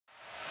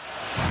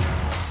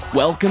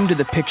Welcome to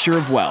The Picture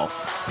of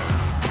Wealth,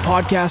 a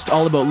podcast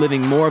all about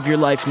living more of your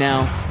life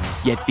now,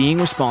 yet being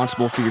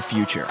responsible for your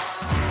future.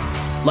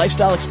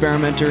 Lifestyle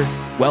experimenter,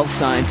 wealth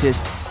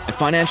scientist, and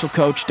financial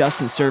coach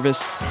Dustin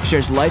Service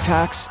shares life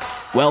hacks,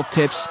 wealth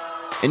tips,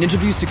 and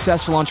interviews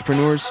successful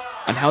entrepreneurs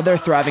on how they're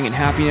thriving in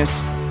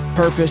happiness,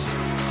 purpose,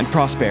 and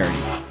prosperity.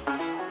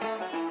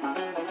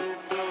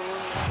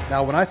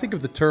 Now, when I think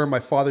of the term my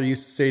father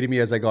used to say to me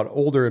as I got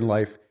older in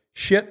life,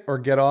 shit or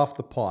get off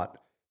the pot,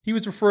 he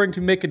was referring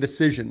to make a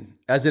decision,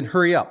 as in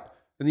hurry up.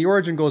 And the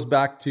origin goes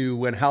back to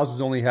when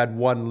houses only had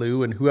one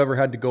loo and whoever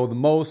had to go the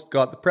most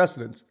got the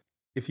precedence.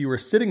 If you were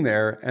sitting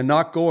there and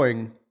not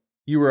going,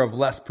 you were of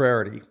less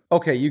priority.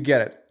 Okay, you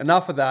get it.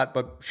 Enough of that,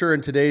 but sure,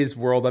 in today's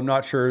world, I'm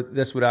not sure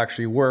this would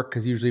actually work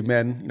because usually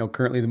men,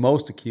 currently the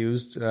most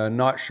accused,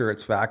 not sure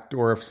it's fact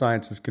or if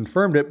science has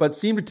confirmed it, but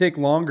seem to take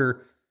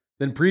longer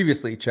than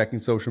previously, checking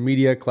social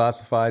media,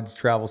 classifieds,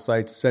 travel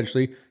sites,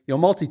 essentially,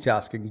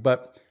 multitasking.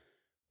 But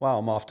wow,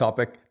 I'm off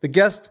topic. The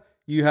guest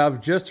you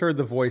have just heard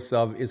the voice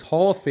of is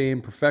Hall of Fame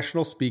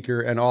professional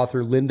speaker and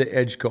author Linda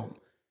Edgecombe.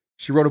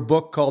 She wrote a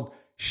book called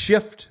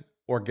Shift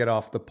or Get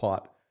Off the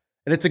Pot.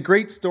 And it's a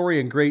great story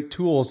and great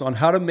tools on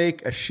how to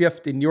make a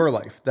shift in your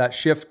life. That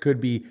shift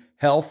could be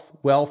health,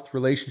 wealth,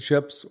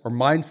 relationships, or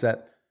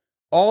mindset,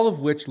 all of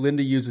which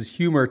Linda uses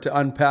humor to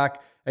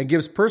unpack and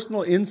gives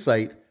personal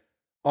insight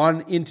on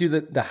into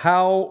the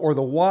how or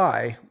the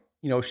why,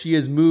 she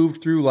has moved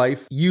through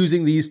life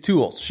using these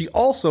tools. She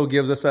also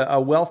gives us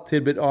a wealth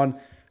tidbit on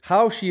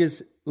how she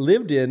has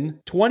lived in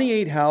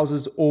 28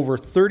 houses over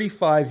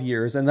 35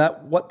 years and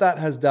what that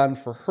has done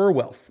for her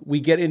wealth. We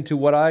get into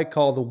what I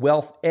call the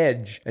wealth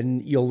edge,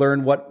 and you'll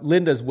learn what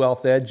Linda's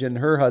wealth edge and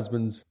her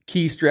husband's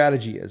key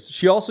strategy is.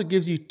 She also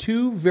gives you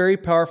two very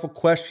powerful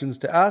questions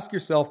to ask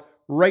yourself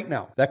right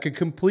now that could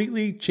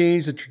completely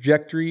change the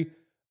trajectory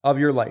of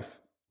your life.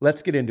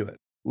 Let's get into it.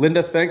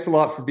 Linda, thanks a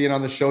lot for being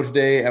on the show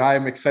today. And I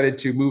am excited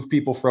to move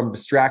people from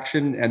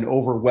distraction and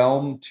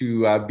overwhelm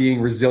to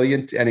being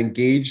resilient and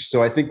engaged.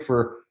 So I think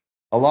for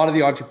a lot of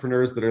the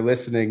entrepreneurs that are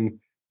listening,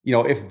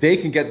 if they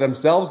can get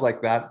themselves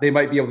like that, they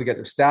might be able to get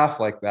their staff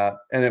like that.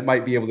 And it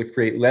might be able to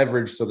create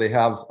leverage so they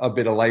have a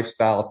bit of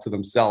lifestyle to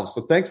themselves.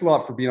 So thanks a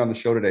lot for being on the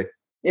show today.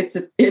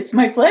 It's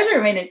my pleasure.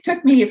 I mean, it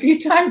took me a few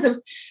times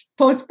of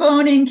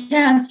postponing,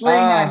 canceling.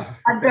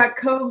 I've got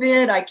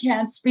COVID. I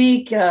can't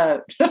speak.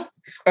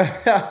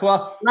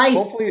 Well, Life.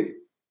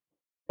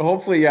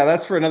 hopefully, yeah,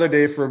 that's for another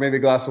day for maybe a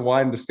glass of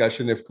wine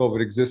discussion if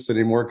COVID exists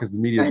anymore, because the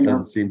media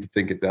doesn't seem to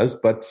think it does.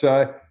 But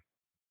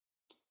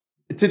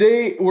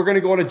today we're going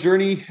to go on a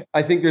journey.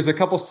 I think there's a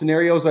couple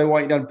scenarios I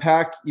want you to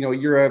unpack.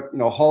 You're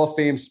a Hall of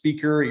Fame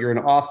speaker. You're an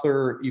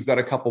author. You've got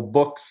a couple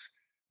books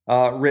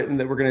written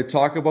that we're going to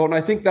talk about. And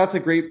I think that's a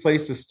great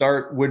place to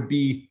start would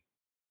be,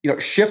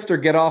 shift or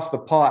get off the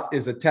pot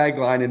is a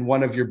tagline in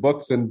one of your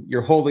books and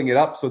you're holding it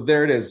up. So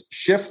there it is,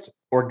 shift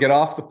or get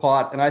off the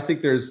pot. And I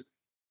think there's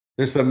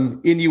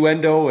some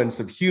innuendo and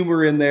some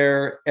humor in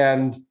there.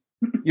 And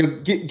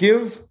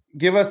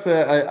give us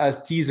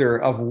a teaser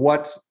of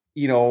what,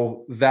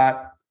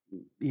 that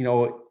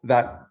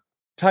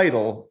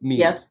title means.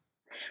 Yes.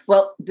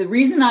 Well, the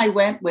reason I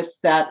went with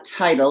that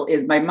title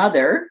is my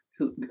mother,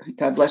 who,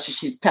 God bless her,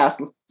 she's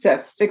passed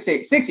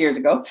 6 years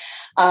ago,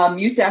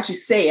 used to actually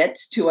say it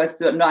to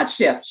us, not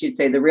shift. She'd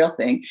say the real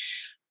thing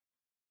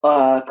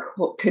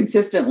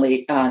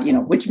consistently,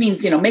 which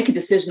means, make a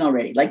decision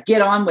already, like get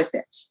on with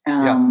it.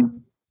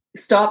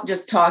 Stop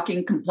just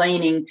talking,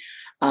 complaining,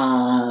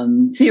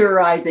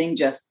 theorizing,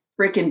 just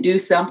freaking do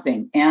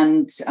something.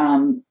 And,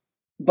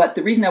 but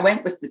the reason I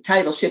went with the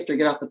title Shift or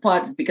Get Off the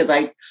Pot is because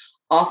I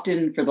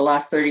often, for the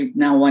last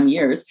 31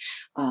 years,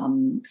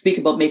 speak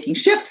about making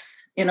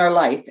shifts in our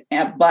life.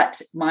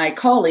 But my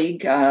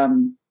colleague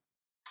from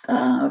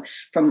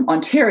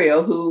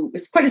Ontario, who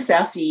is quite a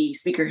sassy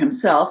speaker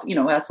himself,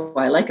 that's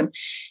why I like him.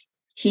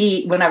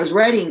 When I was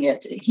writing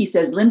it, he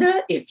says,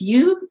 Linda, if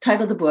you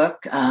title the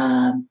book,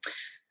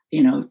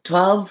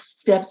 12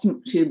 steps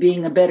to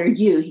being a better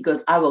you, he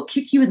goes, I will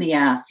kick you in the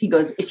ass. He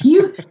goes, if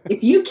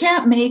you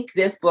can't make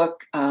this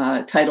book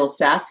title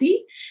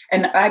sassy,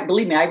 and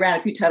believe me, I ran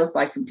a few titles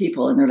by some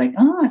people and they're like,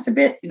 oh, it's a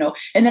bit,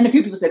 and then a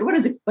few people said, what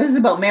is it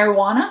about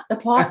marijuana, the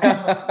pot?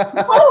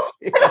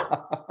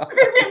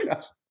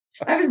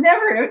 I was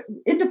never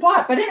into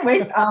pot, but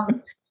anyways,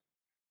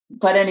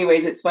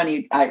 it's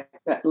funny.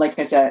 Like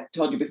I said, I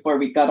told you before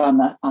we got on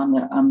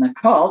the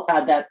call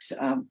that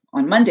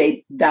on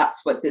Monday,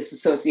 that's what this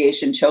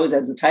association chose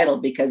as the title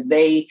because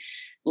they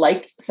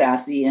liked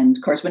sassy, and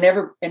of course,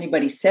 whenever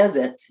anybody says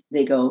it,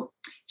 they go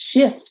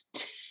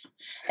shift,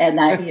 and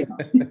that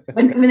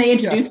when they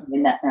introduced me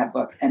in that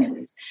book,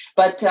 anyways.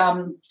 But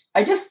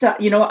I just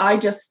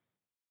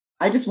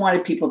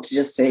wanted people to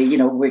just say,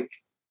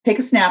 take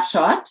a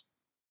snapshot.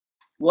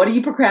 What are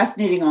you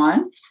procrastinating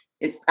on?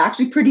 It's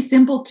actually pretty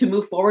simple to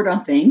move forward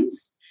on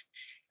things.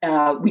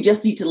 We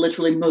just need to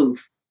literally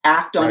move,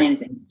 act on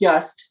anything,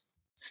 just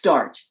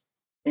start.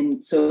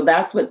 And so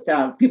that's what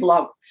people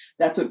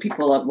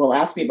will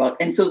ask me about.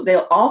 And so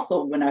they'll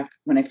also, when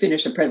I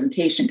finish a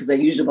presentation, because I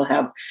usually will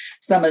have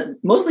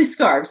mostly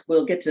scarves.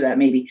 We'll get to that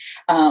maybe.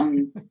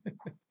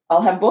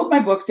 I'll have both my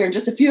books there,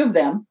 just a few of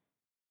them.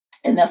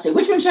 And they'll say,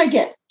 which one should I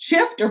get?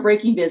 Shift or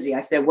Breaking Busy?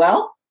 I said,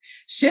 well,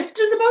 Shift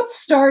is about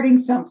starting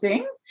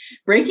something.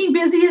 Breaking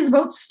Busy is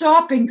about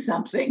stopping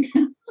something.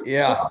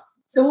 Yeah.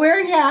 So where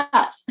are you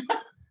at?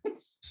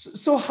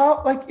 So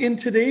how, like in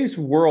today's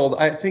world,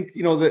 I think,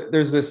 that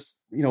there's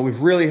this,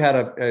 we've really had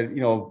a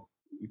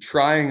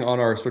trying on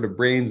our sort of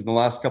brains in the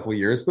last couple of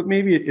years, but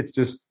maybe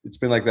it's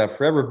been like that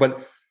forever.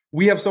 But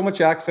we have so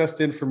much access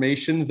to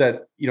information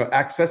that,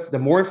 the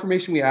more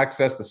information we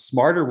access, the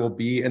smarter we'll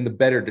be and the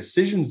better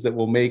decisions that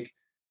we'll make.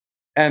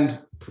 And,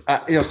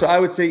 so I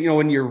would say,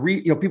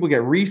 when people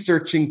get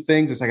researching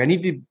things, it's like, I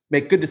need to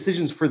make good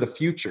decisions for the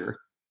future.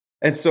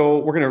 And so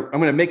I'm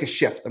going to make a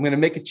shift. I'm going to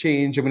make a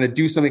change. I'm going to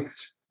do something.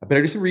 I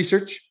better do some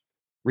research.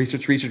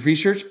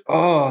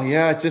 Oh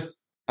yeah.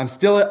 I'm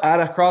still at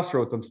a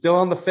crossroads. I'm still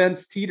on the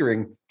fence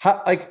teetering.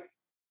 How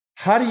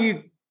do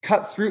you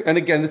cut through? And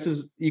again,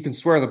 you can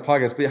swear on the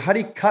podcast, but how do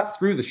you cut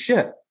through the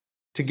shit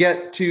to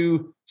get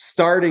to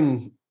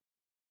starting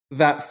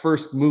that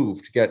first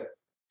move to get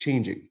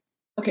changing?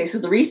 Okay. So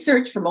the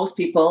research for most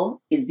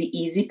people is the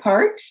easy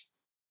part.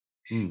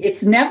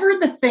 It's never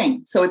the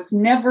thing. So it's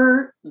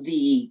never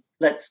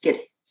let's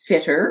get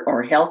fitter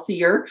or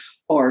healthier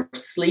or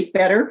sleep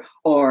better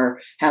or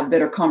have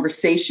better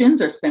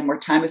conversations or spend more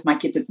time with my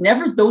kids. It's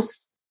never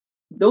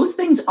those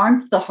things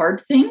aren't the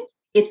hard thing.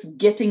 It's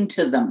getting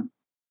to them.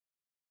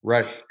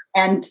 Right.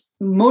 And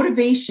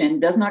motivation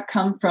does not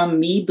come from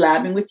me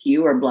blabbing with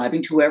you or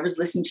blabbing to whoever's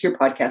listening to your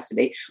podcast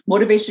today.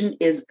 Motivation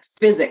is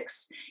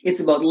physics.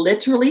 It's about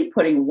literally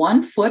putting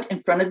one foot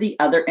in front of the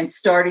other and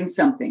starting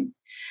something.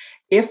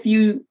 If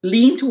you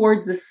lean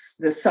towards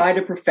the side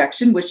of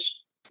perfection, which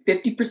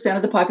 50%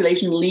 of the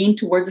population lean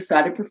towards the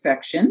side of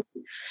perfection.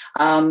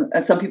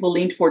 Some people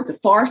lean towards the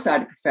far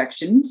side of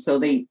perfection. So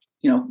they,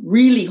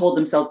 really hold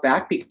themselves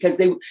back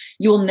because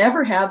you'll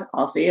never have,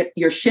 I'll say it,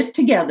 your shit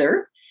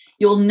together.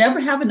 You'll never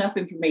have enough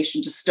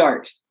information to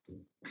start.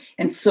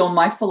 And so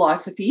my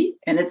philosophy,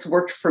 and it's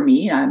worked for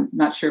me, I'm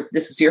not sure if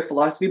this is your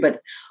philosophy,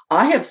 but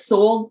I have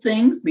sold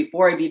things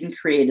before I've even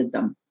created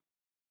them.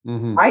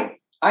 Mm-hmm.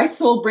 I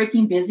sold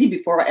Breaking Busy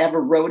before I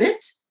ever wrote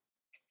it.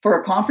 For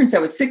a conference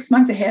that was 6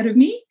 months ahead of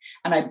me.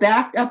 And I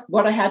backed up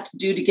what I had to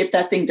do to get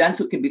that thing done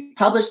so it could be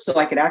published so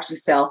I could actually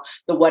sell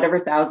the whatever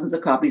thousands of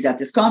copies at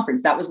this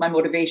conference. That was my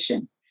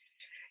motivation.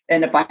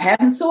 And if I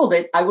hadn't sold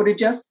it, I would have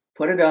just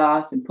put it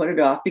off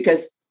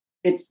because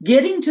it's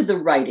getting to the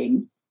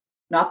writing,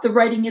 not the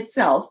writing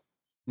itself.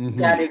 Mm-hmm.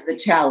 That is the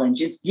challenge.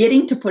 It's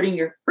getting to putting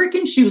your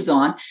freaking shoes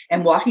on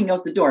and walking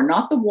out the door,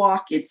 not the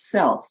walk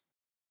itself.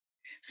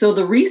 So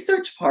the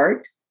research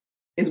part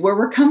is where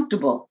we're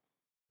comfortable.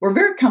 We're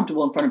very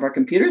comfortable in front of our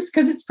computers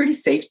because it's pretty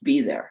safe to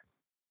be there.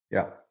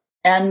 Yeah.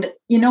 And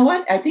you know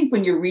what? I think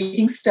when you're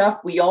reading stuff,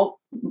 we all,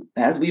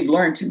 as we've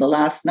learned in the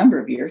last number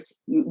of years,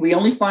 we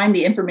only find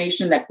the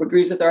information that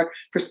agrees with our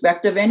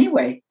perspective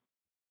anyway.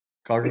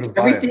 Cognitive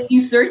Everything bias.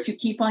 You search, you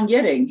keep on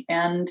getting.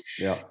 And,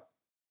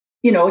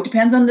 it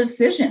depends on the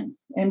decision.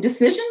 And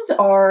decisions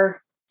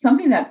are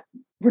something that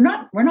we're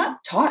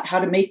not taught how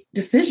to make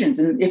decisions.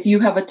 And if you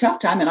have a tough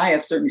time, and I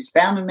have certainly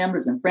family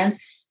members and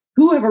friends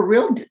who have a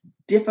real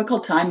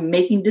difficult time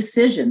making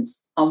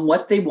decisions on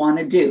what they want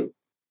to do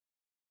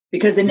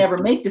because they never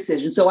make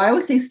decisions. So I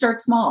always say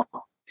start small.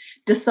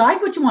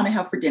 Decide what you want to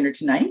have for dinner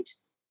tonight.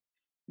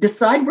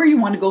 Decide where you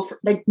want to go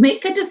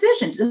make a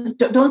decision. Just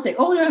don't say,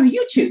 oh, no,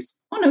 you choose.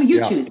 Oh, no,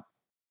 you choose.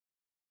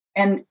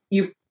 And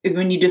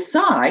when you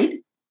decide,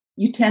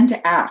 you tend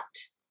to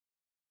act.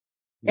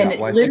 And it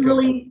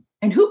literally,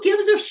 and who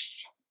gives a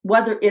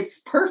whether it's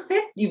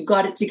perfect, you've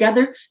got it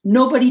together?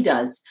 Nobody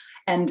does.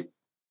 And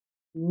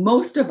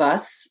most of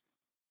us,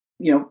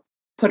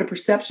 put a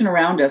perception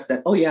around us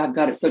that, oh yeah, I've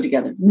got it so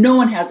together. No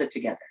one has it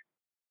together.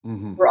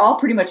 Mm-hmm. We're all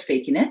pretty much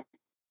faking it.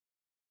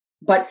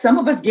 But some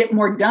of us get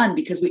more done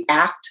because we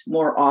act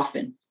more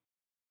often.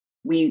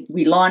 We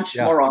launch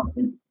more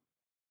often.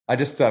 I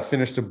just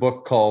finished a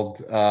book called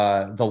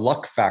The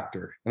Luck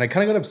Factor. And I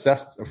kind of got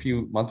obsessed a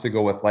few months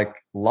ago with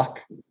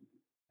luck.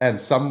 And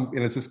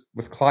it's just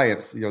with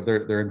clients,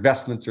 their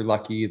investments are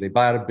lucky. They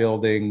buy out a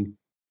building.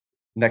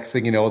 Next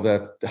thing you know,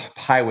 the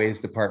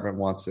highways department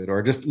wants it,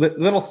 or just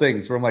little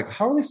things where I'm like,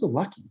 how are they so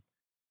lucky?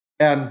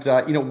 And,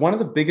 one of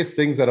the biggest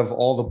things out of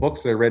all the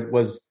books that I read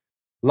was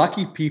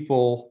lucky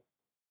people.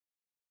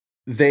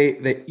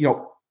 They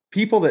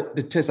people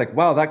that taste like,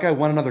 wow, that guy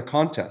won another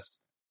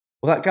contest.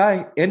 Well, that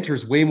guy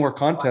enters way more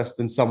contests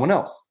than someone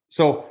else.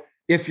 So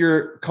if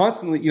you're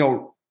constantly,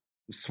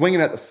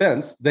 swinging at the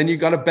fence, then you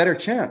got a better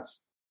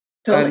chance.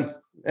 Totally.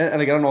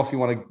 And I don't know if you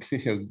want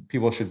to,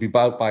 people should be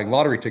buying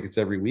lottery tickets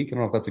every week. I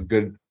don't know if that's a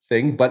good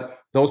thing, but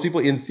those people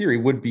in theory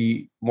would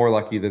be more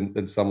lucky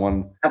than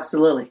someone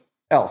absolutely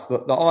else.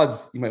 The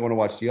odds, you might want to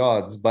watch the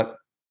odds, but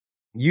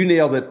you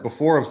nailed it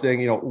before of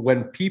saying,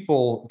 when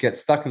people get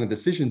stuck in the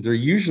decision, they're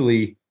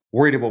usually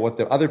worried about what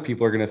the other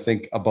people are going to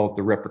think about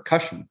the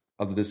repercussion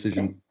of the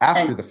decision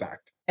after the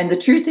fact. And the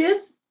truth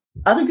is,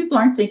 other people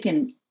aren't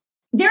thinking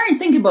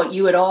about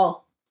you at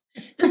all.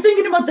 They're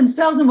thinking about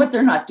themselves and what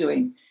they're not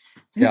doing.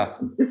 Yeah.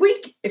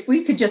 If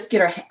we could just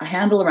get a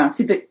handle around,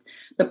 see,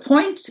 the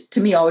point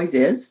to me always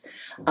is,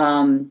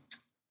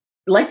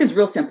 life is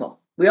real simple.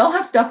 We all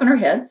have stuff in our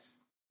heads.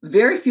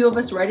 Very few of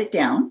us write it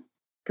down,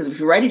 because if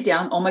you write it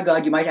down, oh my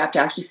God, you might have to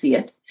actually see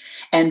it.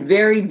 And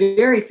very,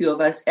 very few of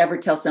us ever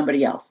tell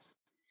somebody else.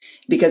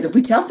 Because if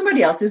we tell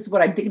somebody else, this is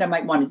what I'm thinking I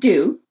might want to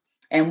do.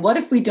 And what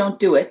if we don't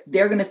do it?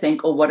 They're going to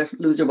think, oh, what a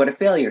loser, what a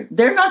failure.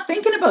 They're not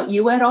thinking about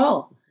you at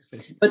all.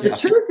 But the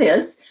truth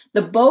is,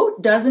 the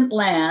boat doesn't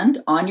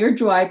land on your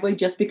driveway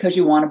just because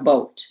you want a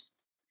boat.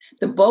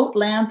 The boat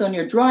lands on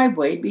your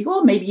driveway.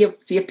 Maybe you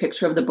see a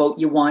picture of the boat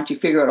you want. You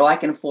figure out, oh, I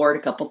can afford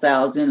a couple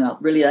thousand.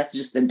 Really, that's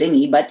just a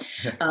dinghy. But,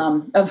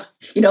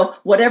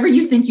 whatever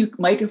you think you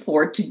might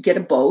afford to get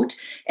a boat.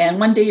 And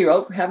one day you're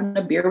out for having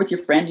a beer with your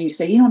friend and you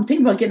say, I'm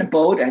thinking about getting a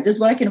boat. This is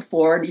what I can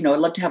afford. I'd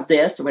love to have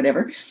this or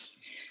whatever.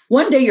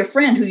 One day your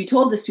friend who you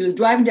told this to is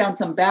driving down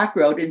some back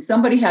road and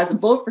somebody has a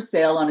boat for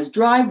sale on his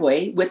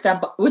driveway with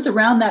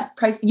around that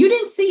price. You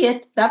didn't see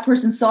it. That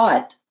person saw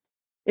it.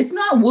 It's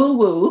not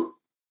woo-woo.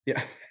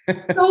 Yeah.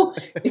 So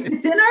if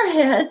it's in our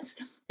heads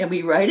and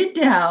we write it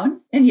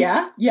down, and you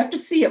have to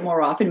see it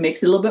more often, it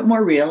makes it a little bit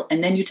more real.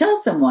 And then you tell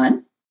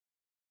someone,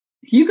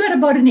 you got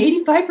about an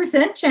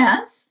 85%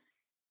 chance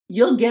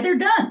you'll get her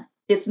done.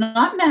 It's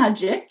not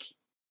magic.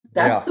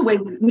 That's the way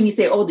when you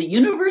say, oh, the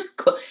universe,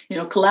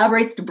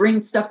 collaborates to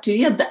bring stuff to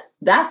you.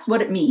 That's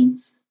what it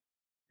means.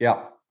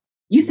 Yeah.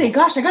 You say,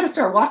 gosh, I got to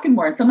start walking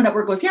more. And someone at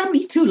work goes, yeah,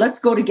 me too. Let's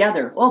go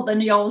together. Well,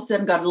 then you all of a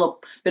sudden got a little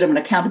bit of an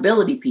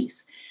accountability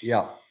piece.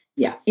 Yeah.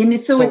 Yeah. And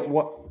it's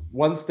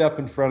one step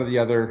in front of the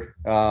other.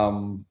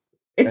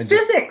 It's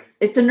physics.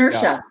 It's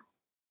inertia.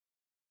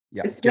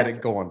 Yeah. Get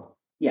it going.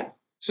 Yeah.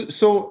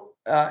 So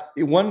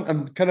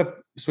I'm kind of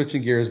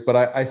switching gears, but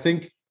I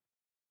think,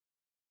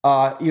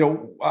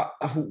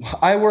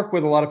 I work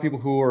with a lot of people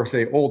who are,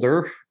 say,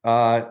 older.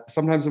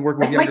 Sometimes I'm working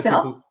with younger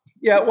people.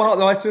 Yeah, well,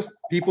 no, it's just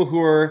people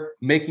who are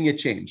making a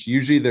change.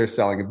 Usually they're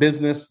selling a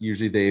business.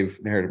 Usually they've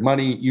inherited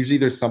money. Usually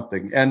there's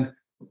something. And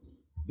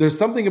there's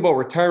something about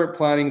retirement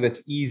planning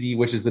that's easy,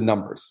 which is the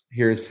numbers.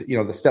 Here's,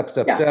 the step,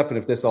 and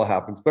if this all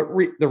happens. But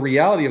the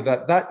reality of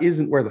that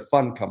isn't where the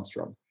fun comes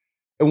from.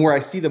 And where I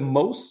see the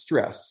most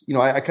stress,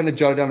 I kind of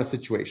jotted down a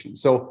situation.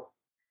 So,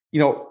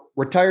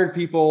 retired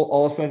people,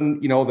 all of a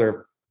sudden,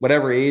 they're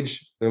whatever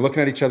age, they're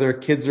looking at each other,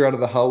 kids are out of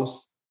the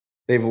house.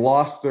 They've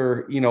lost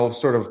their,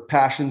 sort of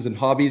passions and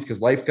hobbies because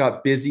life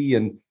got busy.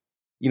 And,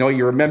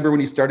 you remember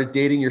when you started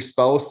dating your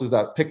spouse, there's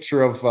that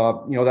picture of,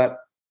 that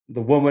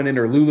the woman in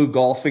her Lulu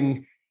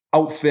golfing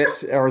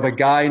outfit or the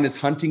guy in his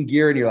hunting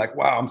gear. And you're like,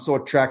 wow, I'm so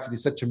attracted.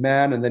 He's such a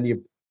man. And then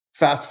you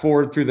fast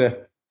forward through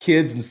the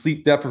kids and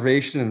sleep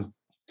deprivation and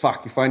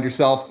you find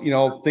yourself,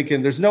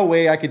 thinking there's no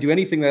way I could do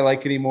anything that I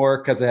like anymore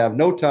because I have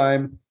no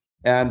time.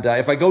 And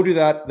if I go do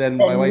that, then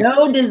my wife...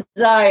 No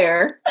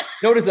desire.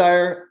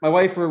 My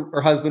wife or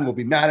husband will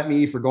be mad at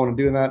me for going and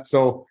doing that.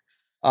 So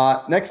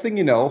next thing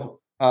you know,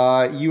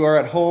 you are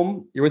at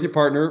home, you're with your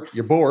partner,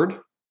 you're bored,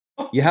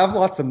 you have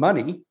lots of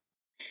money,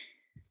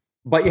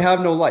 but you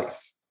have no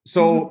life.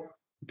 So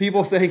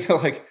people say,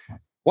 like,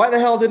 why the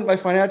hell didn't my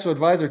financial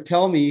advisor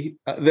tell me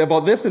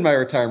about this in my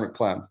retirement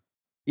plan?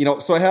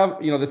 So I have,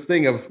 this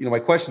thing of, my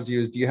question to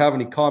you is, do you have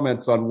any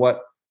comments on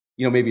what,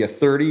 maybe a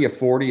 30, a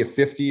 40, a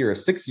 50, or a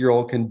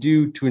 60-year-old can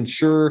do to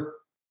ensure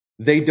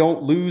they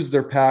don't lose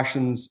their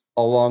passions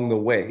along the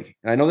way?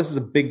 And I know this is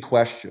a big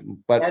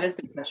question, but that is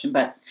a big question.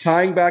 But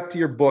tying back to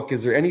your book,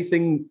 is there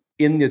anything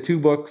in the two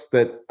books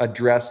that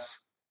address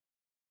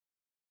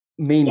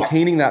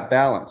maintaining that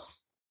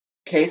balance?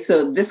 Okay,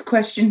 so this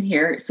question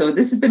here, so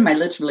this has been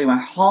literally my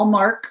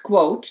hallmark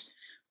quote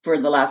for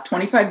the last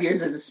 25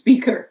 years as a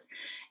speaker.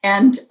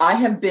 And I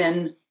have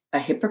been a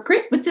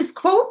hypocrite with this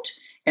quote,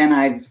 and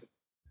I've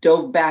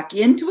dove back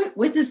into it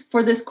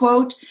for this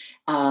quote.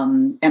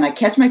 And I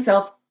catch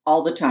myself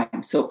all the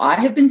time. So I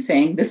have been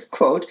saying this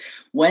quote,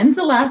 when's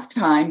the last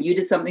time you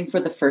did something for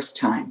the first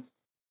time?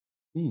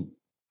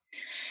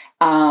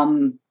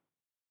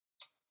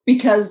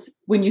 Because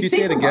when you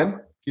think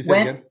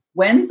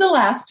when's the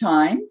last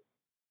time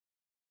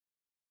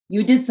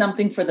you did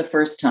something for the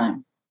first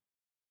time?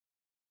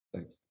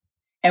 Thanks.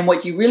 And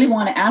what you really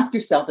want to ask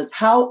yourself is,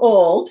 how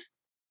old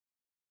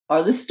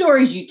are the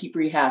stories you keep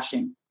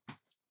rehashing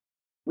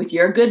with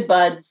your good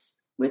buds,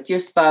 with your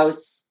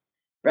spouse,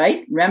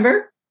 right?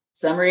 Remember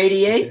summer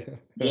 88?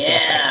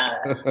 Yeah,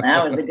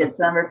 that was a good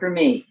summer for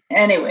me.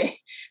 Anyway,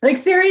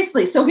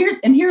 seriously. So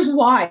here's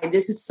why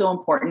this is so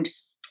important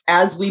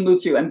as we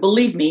move through. And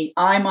believe me,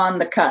 I'm on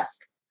the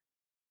cusp.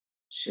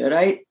 Should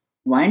I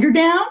wind her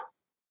down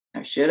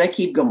or should I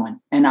keep going?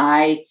 And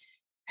I've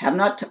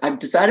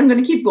decided I'm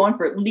going to keep going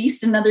for at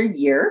least another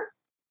year.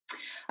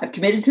 I've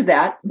committed to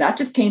that. That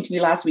just came to me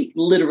last week,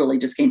 literally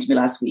just came to me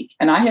last week.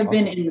 And I have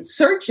been in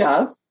search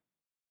of,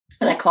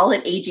 and I call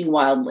it Aging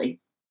Wildly.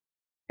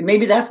 And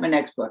maybe that's my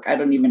next book. I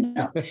don't even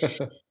know.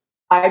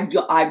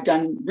 I've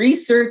done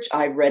research.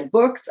 I've read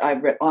books.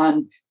 I've read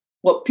on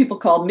what people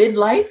call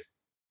midlife,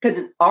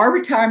 because our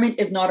retirement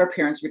is not our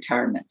parents'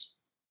 retirement,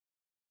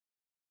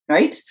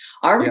 right?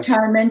 Our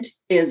retirement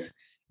is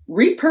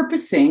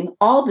repurposing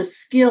all the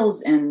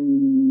skills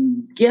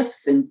and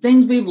gifts and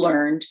things we've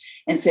learned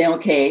and saying,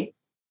 okay,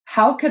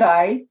 how could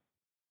I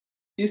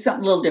do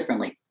something a little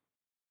differently?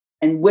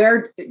 And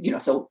where,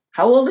 so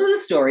how old are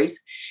the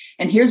stories?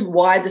 And here's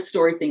why the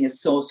story thing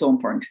is so, so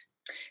important.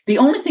 The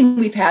only thing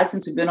we've had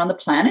since we've been on the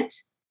planet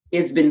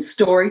has been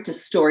story to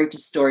story to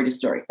story to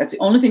story. That's the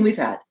only thing we've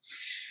had.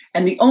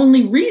 And the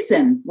only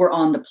reason we're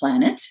on the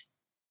planet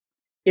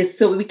is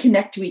so we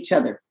connect to each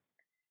other.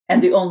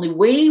 And the only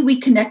way we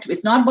connect,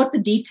 it's not about the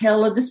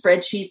detail of the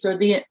spreadsheets or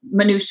the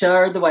minutia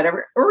or the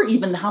whatever, or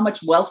even how much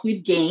wealth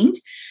we've gained.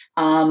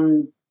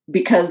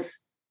 Because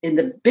in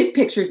the big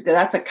picture,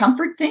 that's a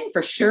comfort thing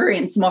for sure,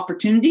 and some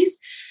opportunities,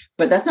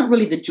 but that's not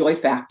really the joy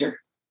factor.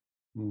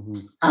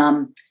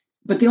 Mm-hmm.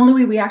 But the only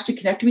way we actually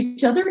connect to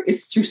each other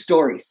is through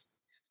stories.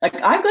 Like,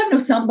 I've got to know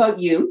something about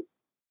you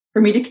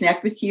for me to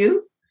connect with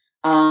you,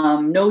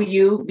 know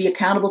you, be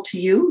accountable to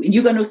you, and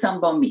you got to know something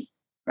about me,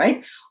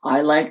 right?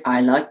 I like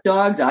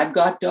dogs. I've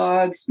got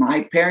dogs.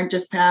 My parent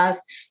just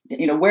passed.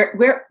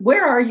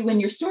 Where are you in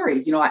your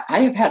stories? I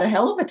have had a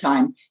hell of a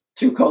time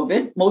through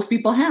COVID. Most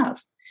people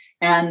have.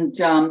 And,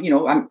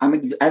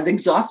 I'm as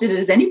exhausted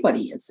as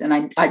anybody is.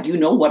 And I do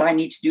know what I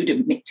need to do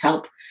to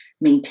help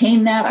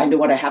maintain that. I know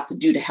what I have to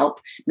do to help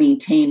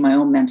maintain my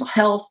own mental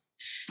health,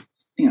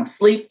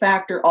 sleep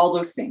factor, all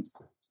those things.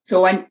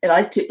 So I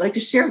like to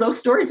share those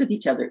stories with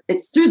each other.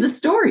 It's through the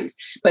stories.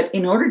 But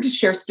in order to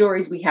share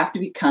stories, we have to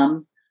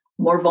become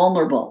more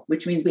vulnerable,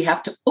 which means we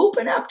have to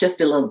open up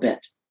just a little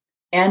bit.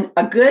 And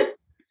a good,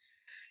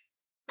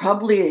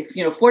 probably,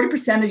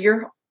 40% of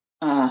your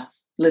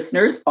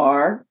listeners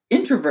are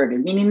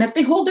introverted, meaning that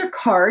they hold their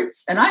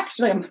cards. And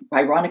actually, I'm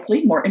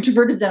ironically more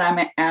introverted than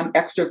I am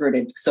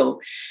extroverted.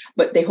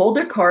 But they hold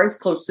their cards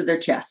close to their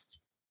chest.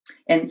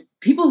 And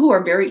people who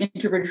are very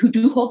introverted, who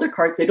do hold their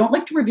cards, they don't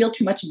like to reveal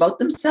too much about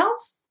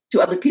themselves to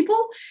other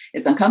people.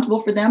 It's uncomfortable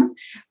for them.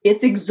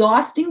 It's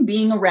exhausting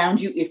being around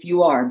you if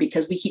you are,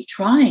 because we keep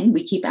trying,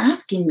 we keep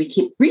asking, we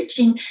keep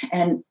reaching,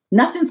 and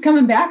nothing's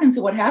coming back. And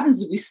so what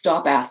happens is we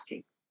stop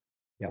asking.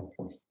 Yeah.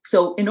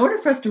 So in order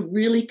for us to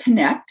really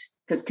connect,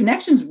 because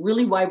connection is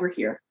really why we're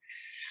here,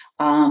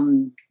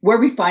 where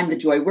we find the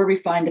joy, where we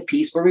find the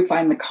peace, where we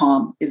find the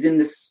calm is in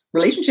this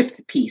relationship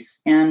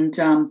piece. And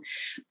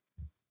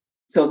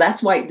so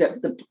that's why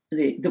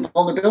the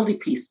vulnerability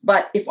piece.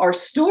 But if our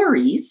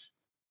stories,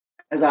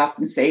 as I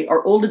often say,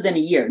 are older than a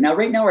year. Now,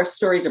 right now, our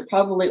stories are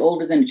probably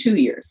older than 2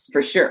 years,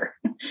 for sure,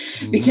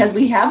 because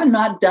we haven't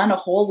not done a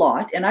whole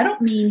lot. And I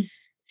don't mean,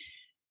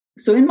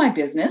 so in my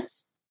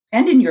business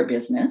and in your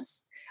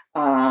business,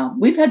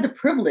 we've had the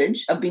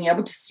privilege of being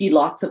able to see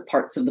lots of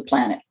parts of the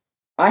planet.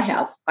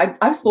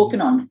 I've spoken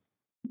on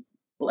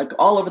like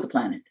all over the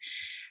planet.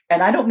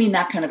 And I don't mean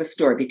that kind of a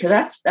story,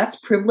 because that's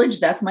privilege.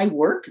 That's my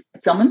work.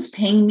 Someone's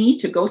paying me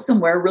to go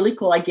somewhere really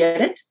cool. I get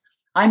it.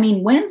 I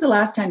mean, when's the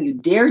last time you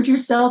dared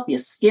yourself? You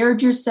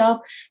scared yourself.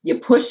 You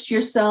pushed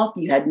yourself.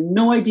 You had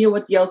no idea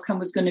what the outcome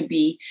was going to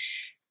be,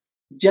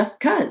 just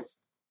because.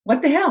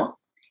 What the hell?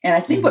 And I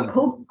think what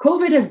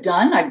COVID has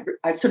done, I've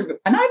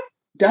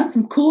done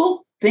some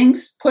cool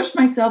things, pushed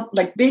myself,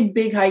 like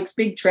big hikes,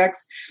 big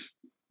treks,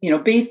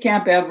 base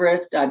camp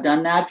Everest. I've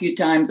done that a few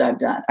times.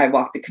 I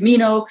walked the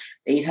Camino,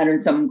 800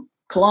 and some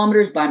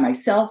kilometers by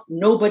myself,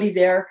 nobody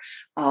there.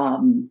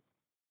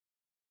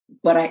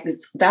 But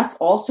that's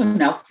also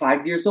now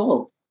 5 years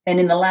old. And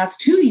in the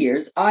last 2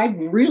 years, I've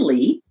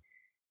really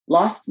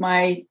lost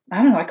my,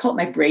 I call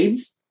it my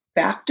brave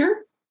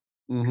factor.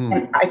 Mm-hmm.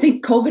 And I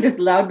think COVID has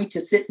allowed me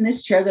to sit in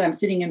this chair that I'm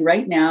sitting in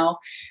right now,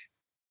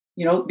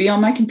 be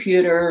on my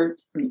computer,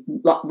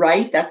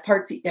 right? That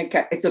part's,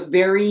 it's a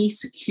very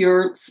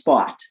secure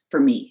spot for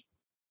me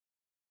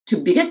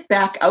to get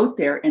back out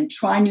there and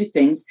try new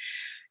things.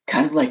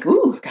 Kind of like,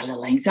 ooh, got a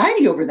little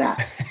anxiety over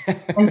that.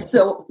 And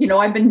so,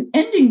 I've been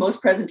ending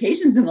most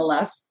presentations in the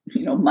last,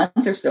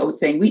 month or so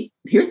saying,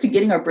 here's to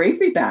getting our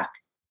bravery back.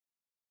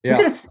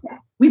 Yeah.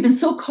 We've been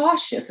so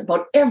cautious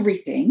about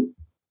everything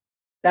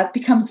that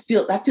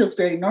feels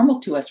very normal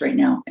to us right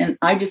now. And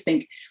I just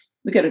think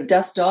we got to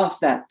dust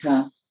off that,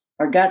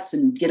 our guts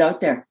and get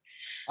out there.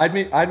 I'd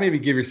maybe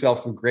give yourself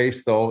some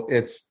grace though.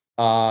 It's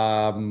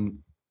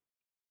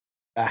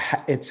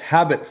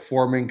habit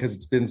forming, because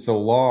it's been so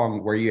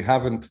long where you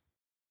haven't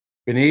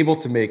been able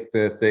to make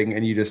the thing,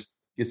 and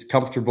it's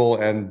comfortable.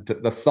 And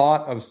the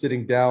thought of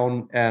sitting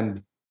down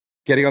and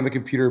getting on the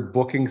computer,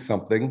 booking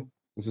something.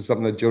 This is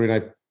something that Jody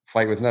and I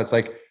fight with. And that's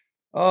like,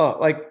 oh,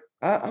 like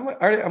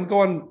I'm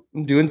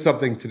doing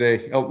something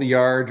today out in the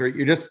yard, or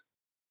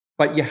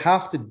but you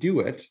have to do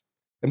it.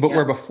 But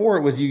where before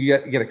it was you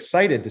get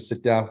excited to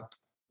sit down,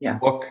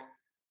 book,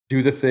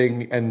 do the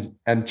thing,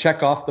 and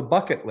check off the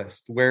bucket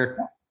list, where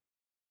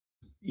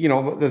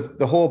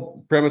the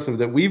whole premise of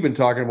that we've been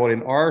talking about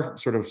in our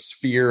sort of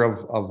sphere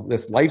of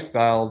this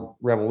lifestyle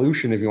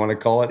revolution, if you want to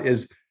call it,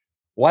 is,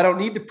 well, I don't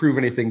need to prove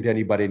anything to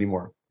anybody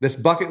anymore. this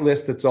bucket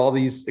list that's all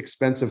these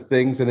expensive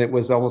things, and it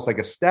was almost like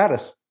a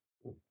status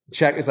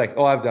check. It's like,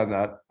 oh, I've done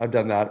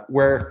that.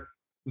 Where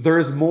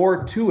there's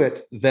more to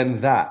it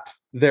than that.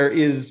 There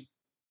is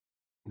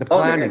the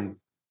planning.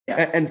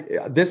 And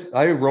this,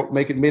 I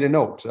made a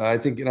note. I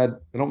think, and I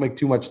don't make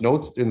too much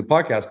notes in the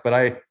podcast, but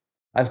I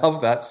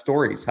love that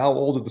stories. How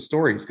old are the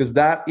stories? Because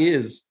that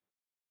is,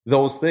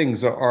 those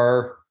things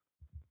are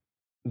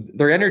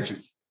their energy.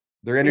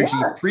 Their energy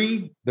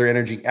pre, their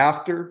energy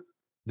after.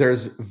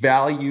 There's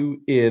value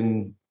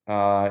in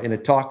a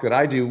talk that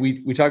I do.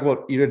 We talk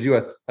about, you know, do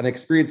an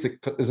experience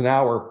that is an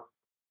hour,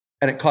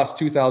 and it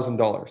costs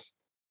 $2,000.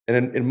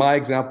 And in my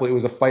example, it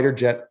was a fighter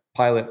jet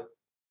pilot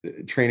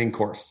training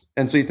course.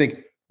 And so you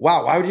think,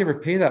 wow, why would you ever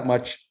pay that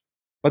much?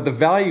 But the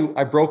value,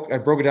 I broke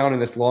it down in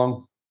this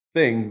long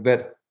thing,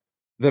 that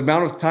the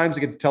amount of times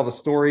I get to tell the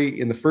story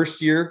in the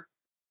first year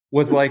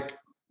was like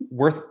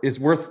worth.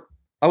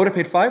 I would have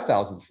paid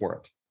 $5,000 for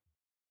it.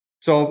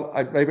 So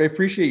I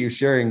appreciate you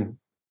sharing,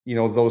 you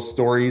know, those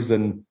stories.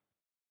 And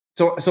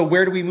so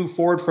where do we move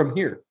forward from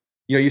here?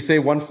 You know, you say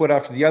one foot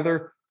after the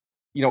other.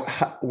 You know,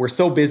 we're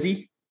so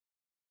busy,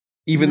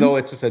 even though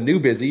it's just a new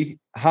busy.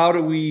 How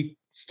do we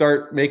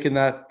start making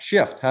that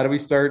shift? How do we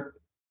start?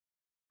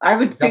 I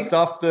would dust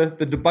off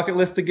the bucket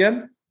list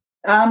again.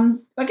 I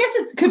guess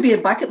it could be a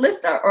bucket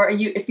list, or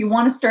if you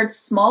want to start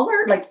smaller,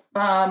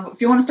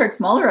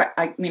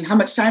 I mean, how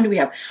much time do we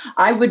have?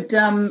 I would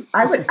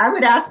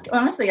ask,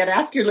 honestly, I'd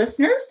ask your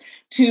listeners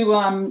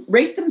to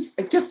rate them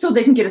just so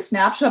they can get a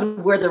snapshot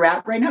of where they're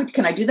at right now.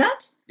 Can I do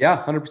that?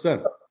 Yeah,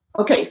 100%.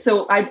 Okay,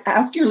 so I'd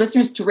ask your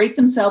listeners to rate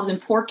themselves in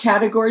 4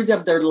 categories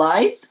of their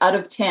lives out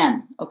of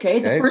 10. Okay,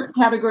 the first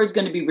category is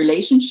going to be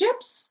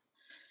relationships.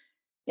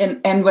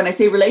 And when I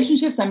say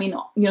relationships, I mean,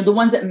 you know, the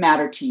ones that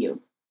matter to you.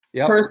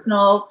 Yep.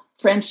 Personal,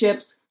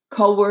 friendships,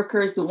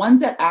 co-workers, the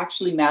ones that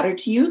actually matter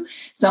to you.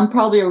 Some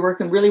probably are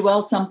working really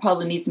well. Some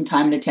probably need some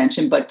time and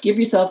attention, but give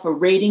yourself a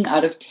rating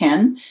out of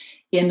 10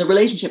 in the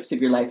relationships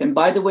of your life. And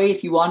by the way,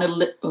 if you want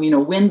to,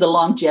 win the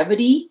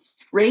longevity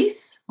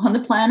race on the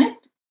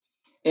planet,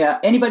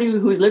 anybody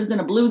who lives in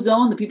a blue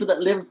zone, the people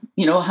that live,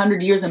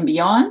 100 years and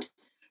beyond,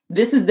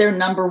 this is their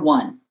number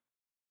one.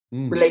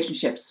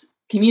 Relationships,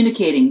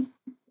 communicating,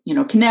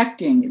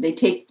 connecting. They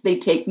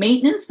take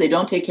maintenance. They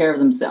don't take care of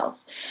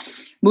themselves.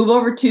 Move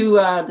over to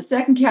the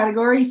second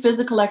category,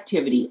 physical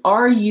activity.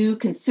 Are you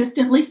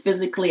consistently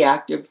physically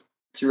active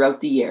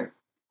throughout the year?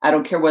 I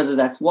don't care whether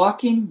that's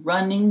walking,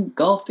 running,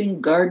 golfing,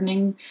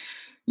 gardening,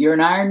 you're an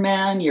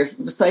Ironman, you're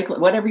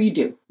cycling, whatever you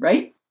do,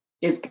 right?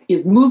 Is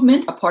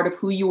movement a part of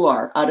who you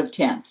are out of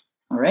 10?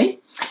 All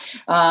right.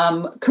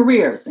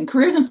 Careers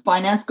and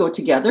finance go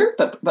together,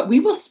 but we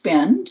will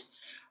spend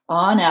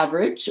on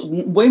average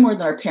way more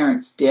than our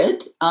parents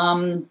did.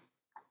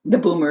 The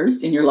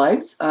boomers in your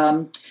lives,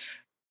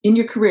 in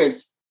your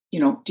careers,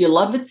 do you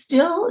love it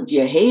still? Do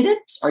you hate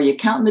it? Are you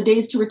counting the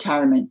days to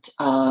retirement?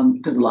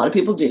 Because a lot of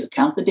people do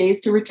count the days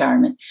to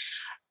retirement.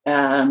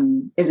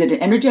 Is it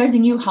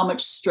energizing you? How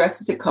much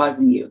stress is it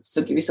causing you?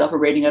 So give yourself a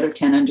rating out of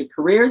 10 on your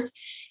careers.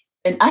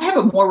 And I have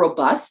a more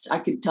robust, I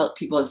could tell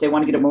people if they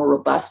want to get a more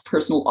robust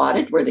personal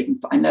audit, where they can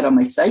find that on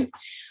my site,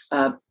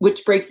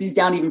 which breaks these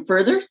down even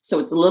further. So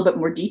it's a little bit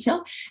more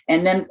detail.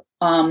 And then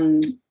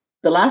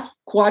the last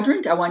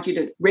quadrant I want you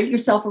to rate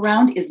yourself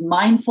around is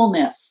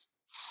mindfulness.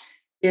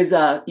 Is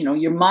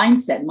your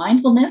mindset,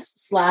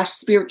 mindfulness /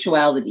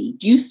 spirituality.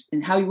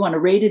 And how you want to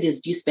rate it is,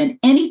 do you spend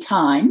any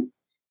time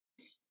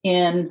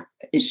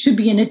it should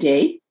be in a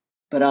day,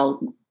 but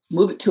I'll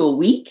move it to a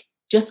week,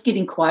 just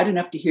getting quiet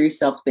enough to hear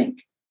yourself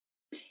think.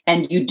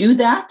 And you do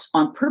that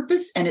on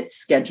purpose, and it's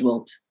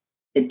scheduled.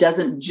 It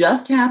doesn't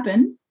just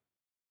happen.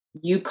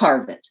 You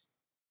carve it.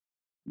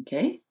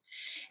 Okay.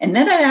 And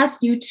then I'd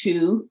ask you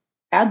to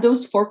add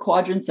those 4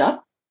 quadrants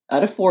up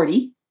out of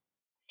 40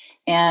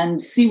 and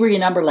see where your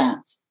number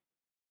lands.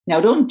 Now,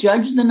 don't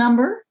judge the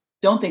number.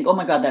 Don't think, oh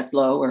my God, that's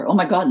low, or oh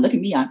my God, look at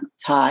me,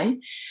 it's high.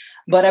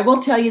 But I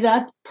will tell you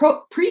that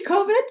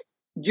pre-COVID,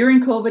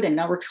 during COVID, and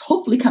now we're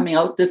hopefully coming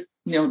out this,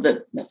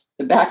 the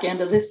back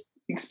end of this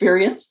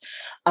experience,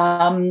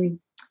 the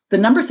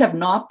numbers have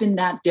not been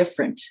that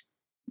different.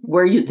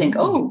 Where you think,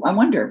 oh, I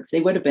wonder if they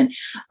would have been.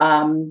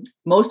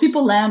 Most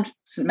people land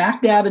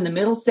smack dab in the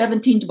middle,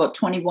 17 to about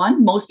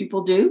 21. Most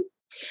people do.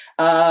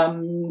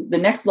 The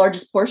next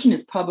largest portion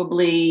is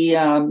probably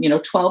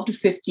 12 to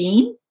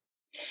 15,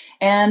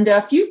 and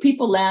a few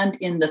people land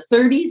in the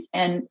 30s,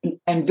 and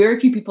very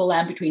few people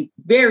land between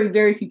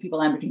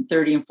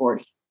 30 and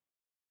 40.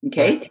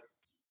 Okay, right.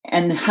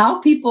 And how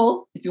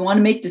people, if you want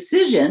to make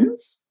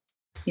decisions,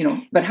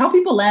 but how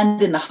people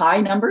land in the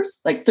high numbers,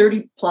 like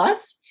 30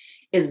 plus,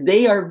 is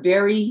they are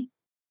very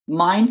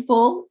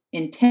mindful,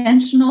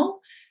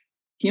 intentional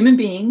human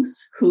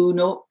beings who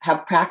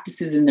have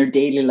practices in their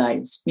daily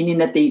lives, meaning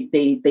that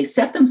they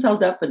set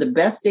themselves up for the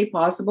best day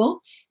possible.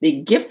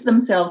 They gift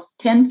themselves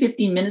 10,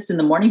 15 minutes in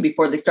the morning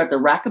before they start the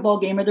racquetball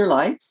game of their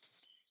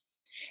lives.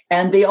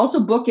 And they also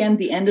bookend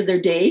the end of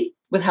their day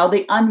with how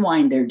they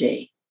unwind their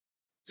day.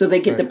 So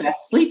they get the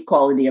best sleep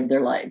quality of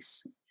their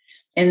lives.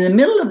 And in the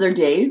middle of their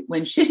day,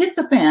 when shit hits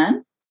a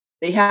fan,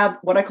 They have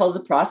what I call as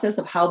a process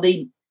of how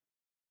they,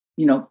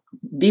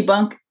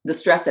 debunk the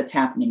stress that's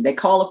happening. They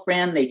call a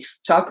friend, they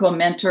talk to a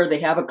mentor, they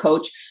have a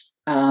coach,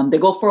 they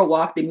go for a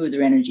walk, they move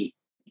their energy.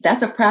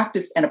 That's a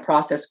practice and a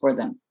process for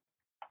them.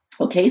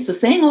 Okay, so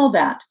saying all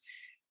that,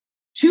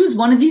 choose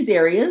one of these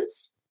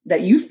areas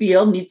that you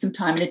feel need some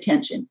time and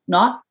attention.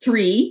 Not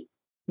 3,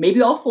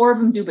 maybe all 4 of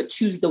them do, but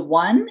choose the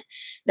one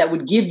that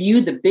would give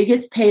you the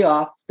biggest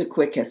payoff the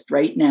quickest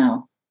right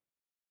now.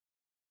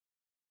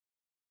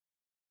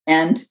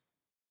 And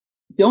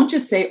don't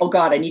just say, oh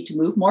God, I need to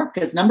move more,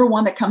 because number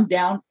 1 that comes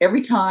down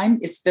every time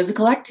is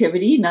physical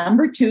activity.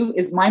 Number 2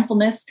 is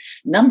mindfulness.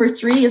 Number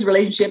 3 is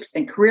relationships,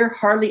 and career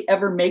hardly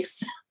ever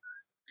makes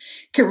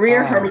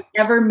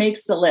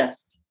the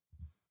list.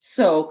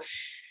 So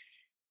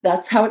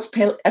that's how it's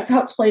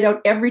played out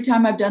every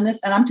time I've done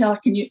this. And I'm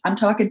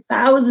talking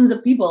thousands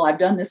of people I've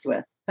done this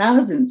with,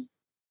 thousands.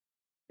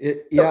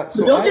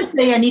 So don't just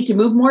say I need to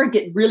move more,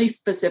 get really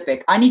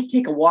specific. I need to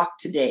take a walk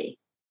today.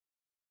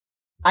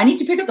 I need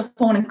to pick up the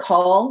phone and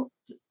call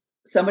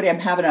somebody I'm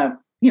having a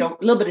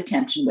little bit of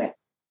tension with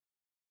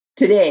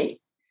today.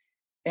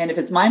 And if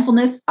it's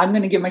mindfulness, I'm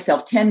going to give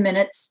myself 10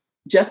 minutes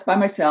just by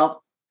myself.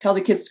 Tell the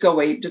kids to go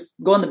away. Just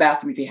go in the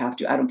bathroom if you have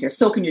to. I don't care.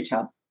 Soak in your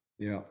tub.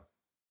 Yeah.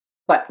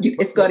 But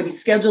it's got to be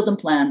scheduled and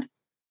planned.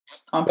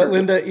 But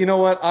Linda, you know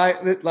what?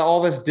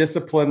 All this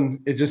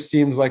discipline, it just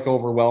seems like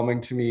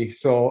overwhelming to me.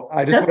 So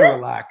I just want to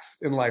relax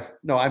in life.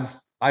 No,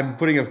 I'm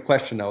putting a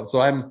question out. So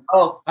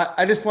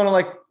I just want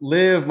to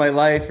live my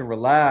life and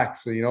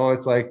relax. So,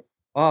 it's like,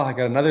 I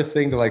got another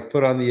thing to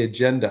put on the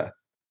agenda.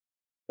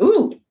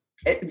 Ooh,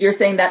 you're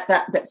saying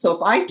that. So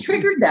if I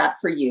triggered that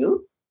for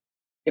you,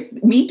 if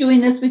me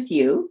doing this with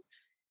you,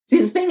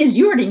 see, the thing is,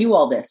 you already knew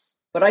all this,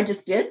 what I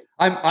just did.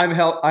 I'm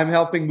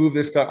helping move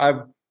this.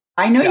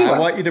 I know you are. I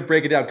want you to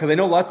break it down, because I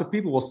know lots of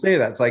people will say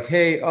that. It's like,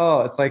 hey,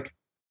 it's like,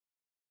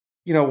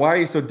 why are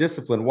you so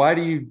disciplined? Why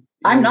do you?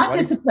 I'm not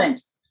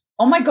disciplined.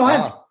 Oh my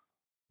God.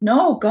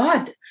 No,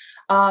 God.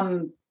 I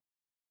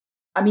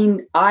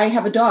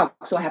have a dog,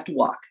 so I have to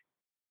walk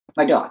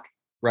my dog.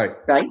 Right.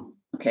 Right.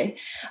 Okay.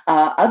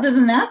 Other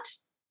than that,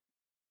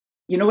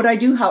 you know what I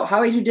do? How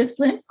I do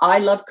discipline? I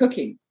love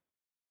cooking.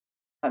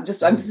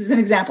 This is an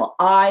example.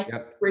 I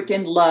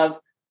freaking love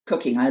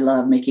cooking. I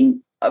love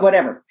making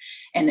whatever.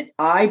 And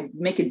I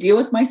make a deal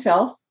with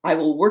myself. I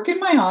will work in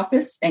my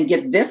office and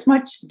get this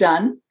much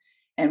done.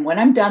 And when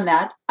I'm done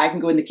that, I can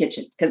go in the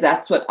kitchen, because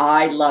that's what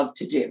I love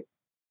to do.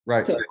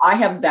 Right. So I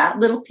have that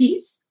little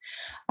piece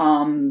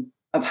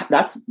if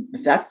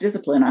that's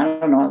discipline. I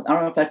don't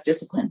know if that's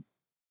discipline.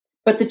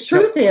 But the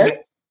truth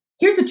is,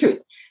 here's the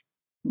truth.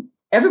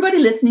 Everybody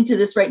listening to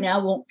this right now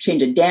won't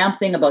change a damn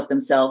thing about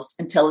themselves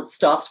until it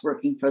stops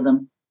working for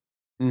them.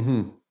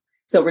 Mm-hmm.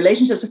 So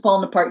relationships are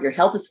falling apart. Your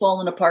health is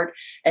falling apart.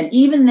 And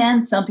even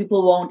then, some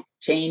people won't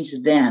change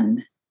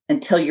then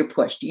until you're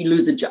pushed. You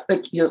lose a job.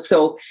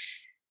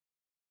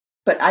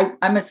 But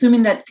I'm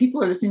assuming that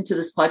people are listening to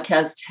this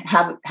podcast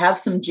have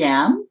some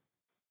jam,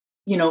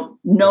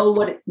 know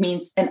what it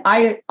means. And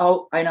I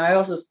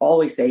also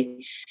always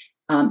say,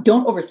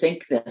 don't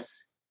overthink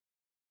this.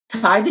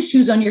 Tie the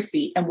shoes on your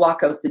feet and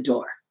walk out the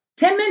door.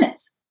 10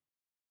 minutes.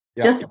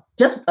 Yeah.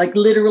 Just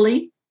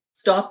literally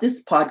stop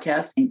this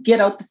podcast and get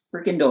out the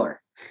freaking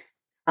door.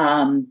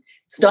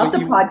 Stop the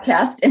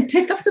podcast and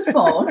pick up the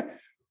phone.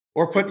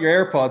 Or put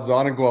your AirPods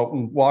on and go out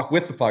and walk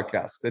with the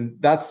podcast. And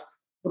that's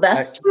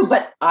true.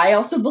 But I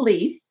also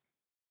believe,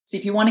 see,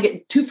 if you want to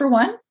get 2 for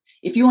 1,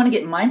 if you want to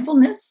get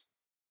mindfulness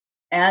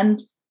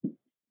and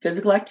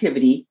physical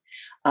activity,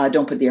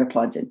 don't put the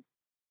AirPods in.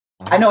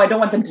 I know I don't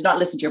want them to not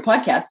listen to your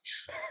podcast,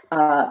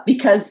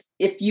 because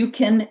if you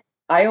can,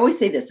 I always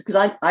say this, because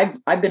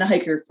I've been a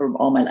hiker for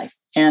all my life.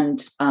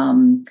 And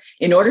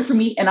in order for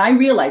me, and I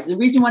realize the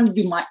reason you want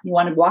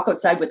to walk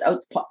outside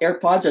without the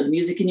AirPods or the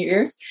music in your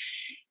ears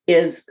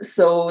is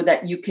so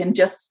that you can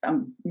just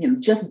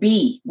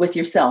be with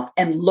yourself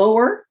and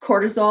lower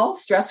cortisol,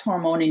 stress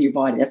hormone in your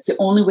body. That's the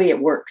only way it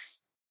works.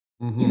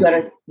 Mm-hmm. You got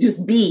to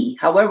just be,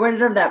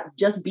 whatever that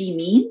just be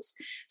means.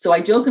 So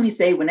I jokingly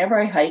say, whenever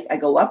I hike, I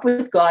go up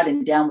with God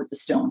and down with the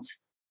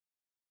stones.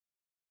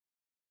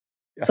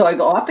 Yeah. So I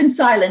go up in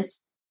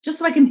silence just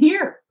so I can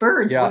hear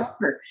birds,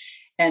 whatever,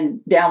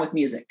 and down with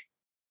music.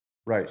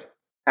 Right.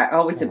 I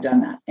always have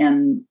done that.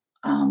 And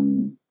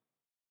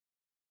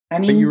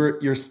but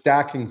you're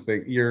stacking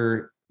thing.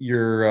 You're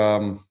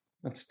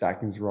not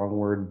stacking's the wrong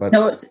word, but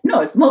no, it's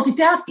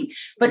multitasking.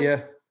 But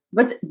yeah.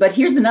 But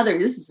here's another.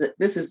 This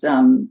is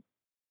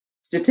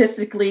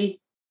statistically,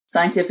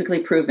 scientifically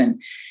proven.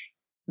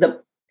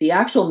 The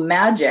actual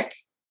magic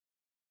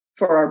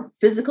for our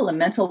physical and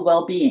mental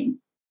well-being,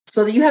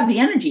 so that you have the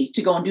energy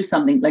to go and do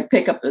something like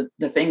pick up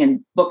the thing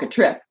and book a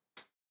trip.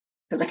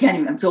 Because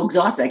I'm so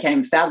exhausted. I can't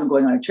even fathom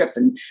going on a trip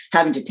and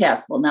having to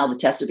test. Well, now the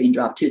tests are being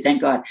dropped too,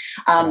 thank God.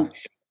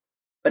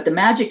 But the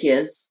magic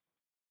is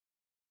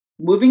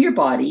moving your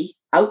body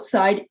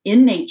outside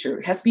in nature.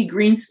 It has to be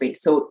green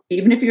space. So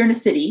even if you're in a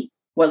city,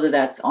 whether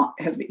that's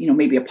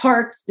maybe a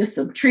park, just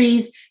some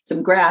trees,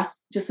 some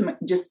grass,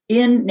 just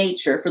in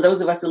nature. For those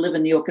of us that live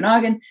in the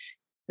Okanagan,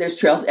 There's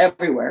trails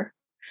everywhere.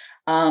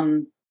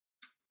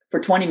 For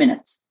 20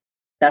 minutes.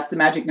 That's the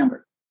magic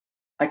number.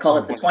 I call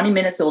it the 20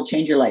 minutes that will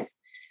change your life.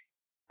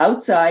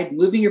 Outside,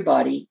 moving your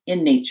body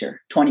in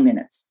nature, 20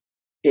 minutes.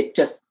 It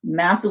just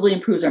massively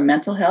improves our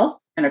mental health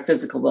and our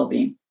physical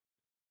well-being.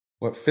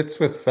 What fits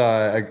with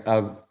an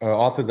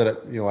author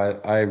that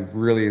I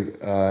really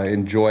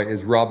enjoy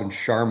is Robin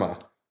Sharma.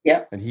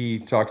 Yeah. And he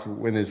talks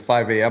in his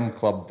 5 a.m.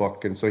 club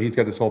book. And so he's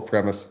got this whole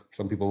premise.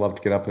 Some people love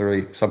to get up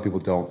early, some people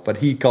don't. But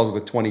he calls it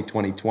the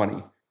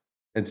 20-20-20.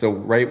 And so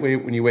right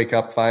when you wake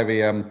up 5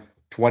 a.m.,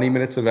 20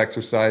 minutes of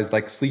exercise,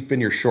 like sleep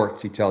in your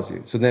shorts, he tells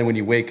you. So then when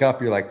you wake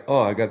up, you're like, oh,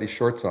 I got these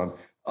shorts on.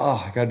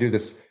 Oh, I got to do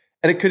this.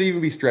 And it could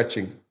even be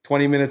stretching.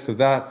 20 minutes of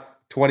that,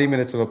 20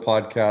 minutes of a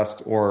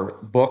podcast or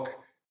book.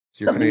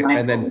 So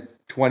and then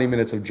 20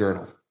 minutes of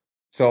journal.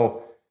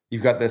 So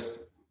you've got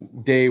this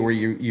day where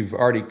you've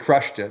already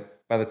crushed it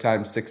by the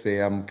time 6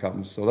 a.m.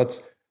 comes. So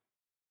that's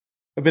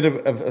a bit of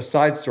a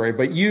side story.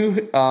 But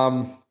you,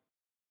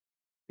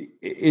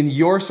 in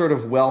your sort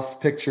of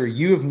wealth picture,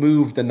 you have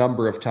moved a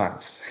number of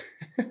times.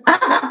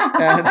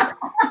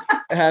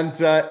 and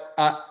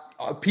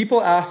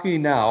people ask me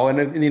now, and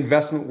in the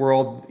investment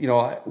world,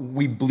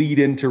 we bleed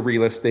into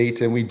real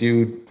estate, and we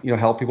do,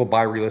 help people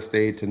buy real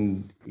estate,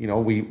 and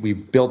we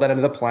build that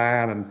into the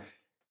plan. And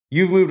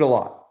you've moved a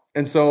lot.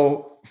 And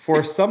so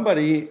for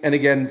somebody, and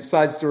again,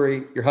 side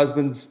story, your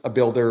husband's a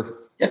builder,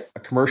 a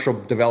commercial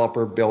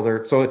developer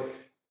builder. So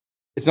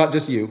it's not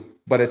just you,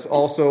 but it's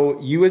also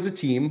you as a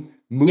team.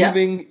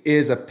 Moving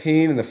is a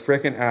pain in the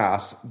frickin'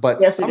 ass,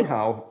 but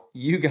somehow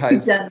you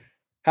guys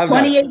have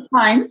 28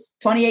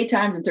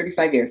 times in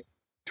 35 years.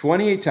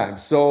 28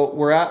 times. So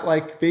we're at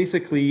like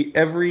basically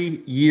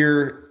every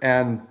year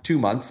and 2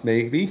 months,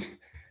 maybe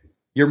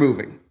you're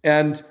moving.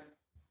 And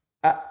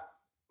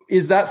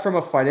is that from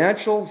a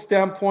financial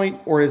standpoint,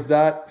 or is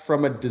that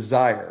from a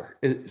desire?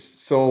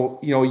 So,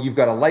 you've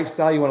got a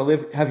lifestyle you want to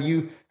live. Have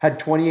you had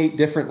 28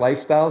 different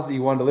lifestyles that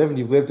you want to live, and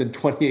you've lived in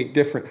 28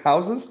 different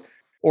houses?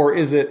 Or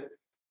is it,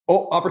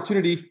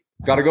 opportunity,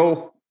 got to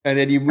go, and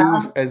then you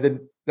move, and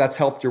then that's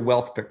helped your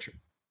wealth picture?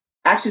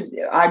 Actually,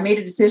 I made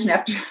a decision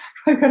after,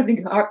 I got to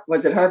think,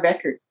 was it Harv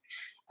Eckert?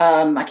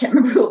 I can't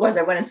remember who it was.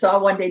 I went and saw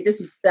one day. This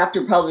is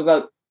after probably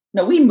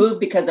we moved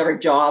because of our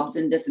jobs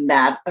and this and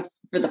that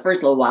for the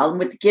first little while. And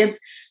with the kids,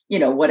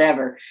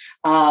 whatever.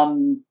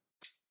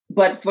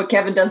 But it's what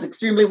Kevin does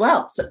extremely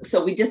well.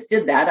 So we just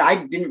did that. I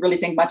didn't really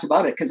think much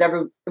about it because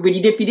if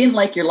you didn't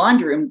like your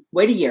laundry room,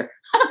 wait a year.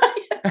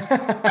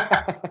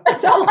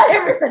 That's all I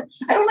ever said.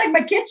 I don't like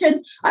my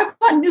kitchen. I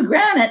want new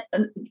granite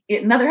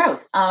in another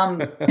house.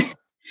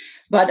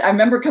 But I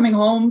remember coming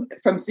home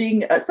from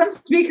seeing some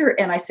speaker,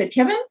 and I said,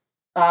 Kevin,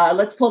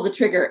 let's pull the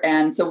trigger.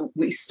 And so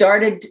we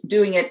started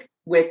doing it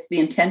with the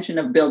intention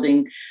of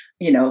building,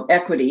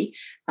 equity.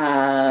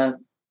 And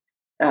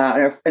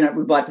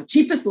we bought the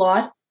cheapest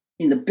lot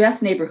in the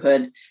best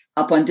neighborhood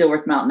up on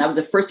Dilworth Mountain. That was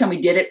the first time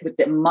we did it with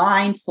the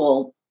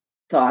mindful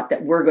thought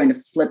that we're going to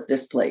flip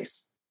this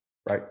place.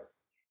 Right.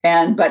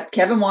 But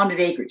Kevin wanted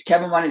acreage.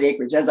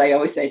 As I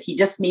always said, he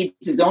just needs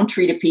his own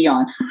tree to pee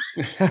on.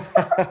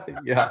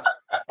 Yeah,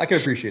 I can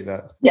appreciate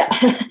that. Yeah.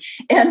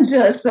 And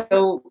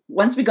so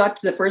once we got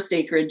to the first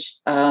acreage,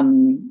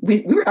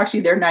 we were actually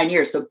there 9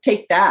 years. So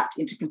take that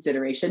into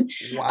consideration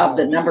of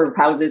the number of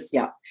houses.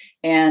 Yeah.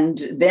 And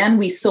then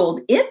we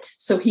sold it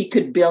so he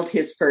could build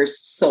his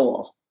first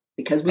soul,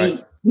 because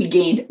we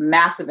gained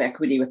massive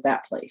equity with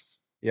that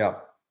place. Yeah.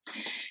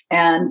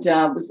 And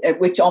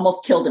which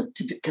almost killed him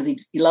because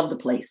he loved the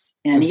place.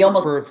 And he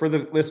almost for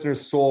the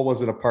listeners, Soul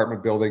was an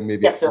apartment building,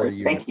 maybe yes, sir.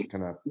 Thank you.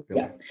 Kind of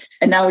building. Yeah.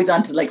 And now he's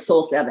on to like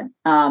Soul 7.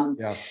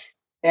 Yeah.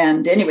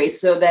 And anyway,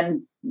 so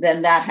then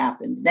that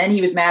happened. Then he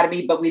was mad at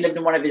me, but we lived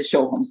in one of his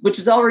show homes, which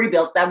was already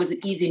built. That was an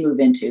easy move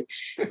into.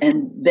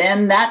 And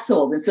then that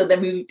sold. And so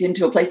then we moved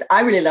into a place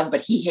I really loved,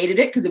 but he hated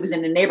it because it was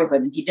in a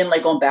neighborhood and he didn't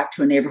like going back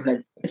to a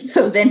neighborhood.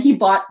 So then he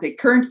bought the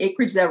current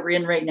acreage that we're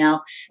in right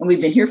now. And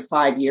we've been here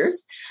 5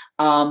 years.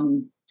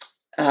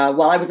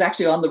 While I was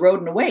actually on the road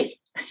and away.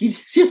 He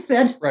just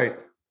said, right,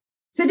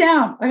 sit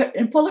down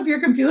and pull up your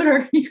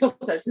computer. He goes,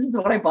 this is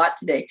what I bought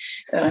today.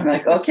 And I'm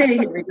like, okay,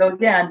 here we go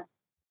again.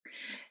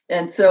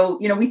 And so,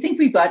 we think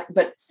we've got,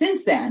 but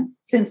since then,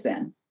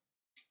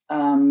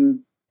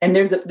 and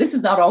this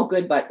is not all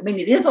good, but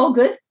it is all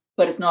good,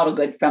 but it's not all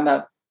good from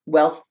a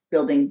wealth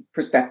building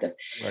perspective.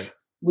 Right.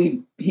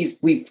 We've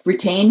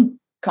retained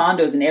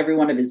condos in every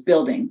one of his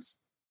buildings.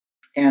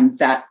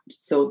 And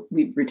so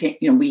we retain,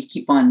 we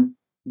keep on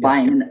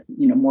buying,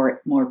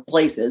 more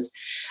places,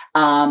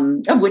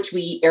 of which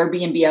we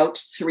Airbnb out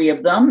 3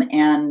 of them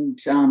and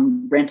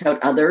rent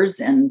out others.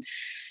 And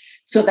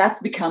so that's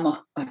become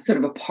a sort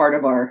of a part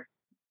of our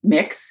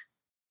mix.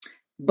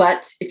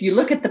 But if you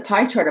look at the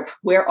pie chart of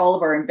where all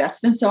of our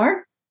investments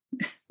are,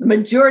 the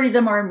majority of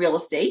them are in real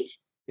estate.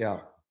 Yeah.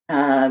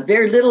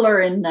 Very little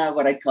are in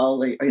what I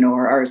call,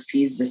 our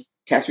RSPs, this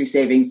tax-free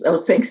savings,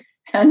 those things.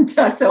 And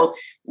so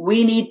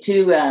we need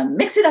to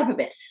mix it up a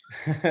bit.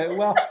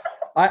 Well,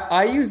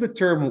 I use the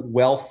term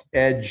wealth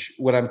edge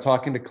when I'm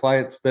talking to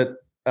clients that,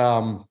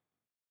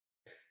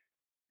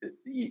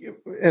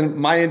 and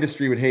my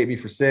industry would hate me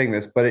for saying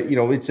this, but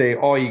we'd say,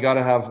 oh, you got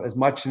to have as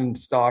much in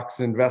stocks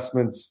and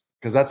investments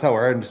because that's how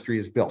our industry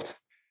is built.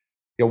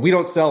 We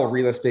don't sell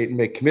real estate and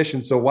make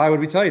commissions. So why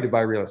would we tell you to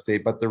buy real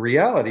estate? But the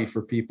reality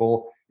for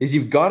people is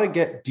you've got to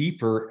get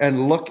deeper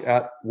and look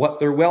at what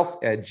their wealth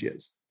edge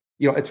is.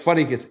 It's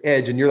funny, it's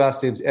Edge, and your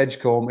last name's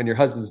Edgecombe, and your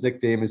husband's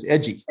nickname is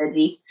Edgy.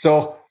 Edgy.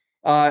 So,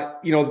 my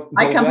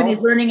company's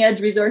Learning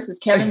Edge Resources.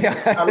 Kevin's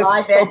a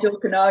live Edge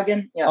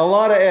Okanagan. Yeah. A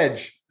lot of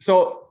edge.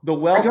 So the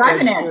wealth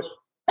edge.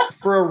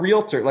 For a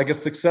realtor, like a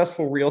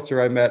successful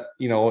realtor I met,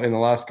 in the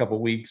last couple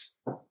of weeks,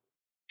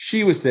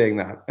 she was saying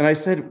that. And I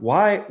said,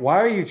 why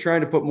are you trying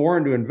to put more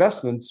into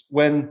investments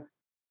when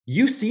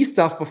you see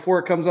stuff before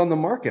it comes on the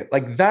market?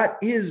 Like that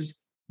is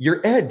your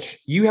edge.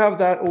 You have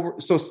that over.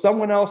 So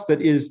someone else that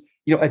is,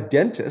 a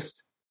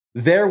dentist,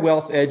 their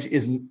wealth edge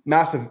is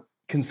massive,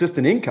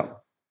 consistent income.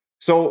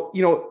 So,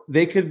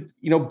 they could,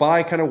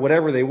 buy kind of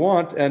whatever they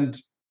want, and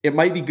it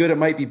might be good, it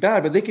might be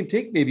bad, but they can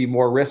take maybe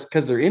more risk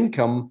because their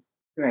income,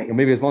 right?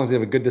 Maybe as long as they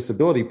have a good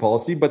disability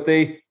policy, but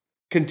they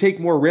can take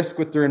more risk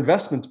with their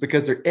investments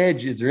because their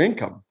edge is their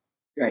income.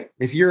 Right.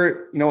 If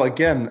you're,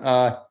 again,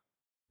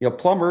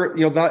 plumber,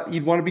 that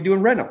you'd want to be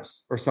doing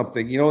renos or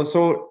something,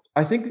 so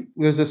I think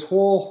there's this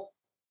whole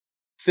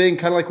thing,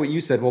 kind of like what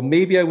you said, well,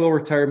 maybe I will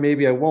retire,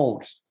 maybe I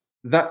won't.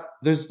 That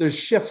there's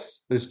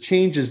shifts, there's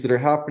changes that are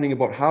happening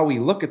about how we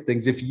look at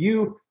things. If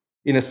you,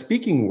 in a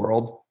speaking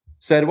world,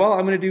 said, well,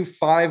 I'm going to do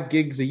 5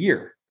 gigs a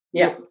year,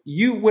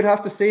 you would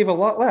have to save a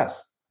lot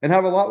less and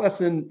have a lot less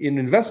in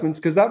investments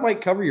because that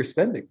might cover your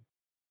spending.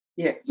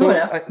 Yeah. So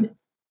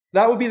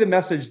that would be the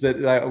message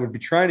that I would be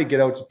trying to get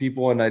out to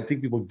people. And I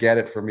think people get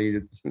it from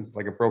me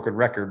like a broken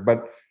record,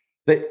 but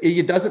that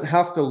it doesn't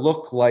have to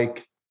look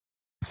like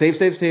save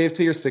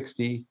till you're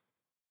 60.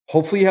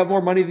 Hopefully you have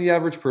more money than the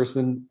average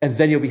person, and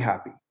then you'll be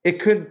happy.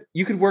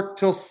 You could work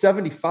till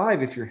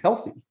 75 if you're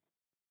healthy.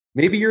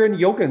 Maybe you're a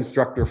yoga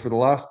instructor for the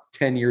last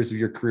 10 years of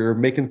your career,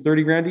 making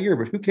 30 grand a year,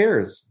 but who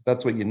cares?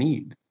 That's what you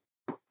need.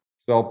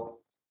 So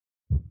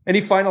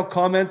any final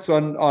comments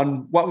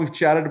on what we've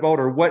chatted about,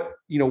 or what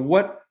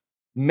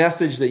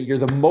message that you're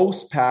the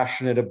most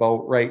passionate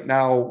about right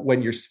now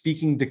when you're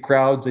speaking to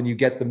crowds and you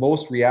get the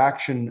most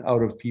reaction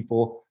out of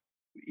people?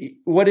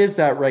 What is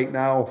that right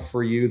now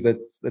for you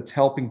that's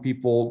helping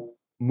people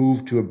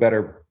move to a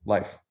better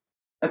life?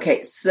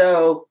 Okay.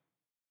 So,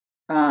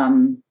 we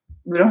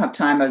don't have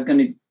time.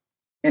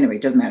 Anyway,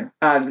 it doesn't matter.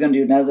 I was going to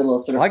do another little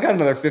sort of. I got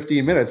another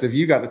 15 minutes if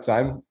you got the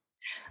time.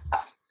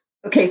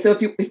 Okay. So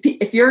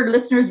if your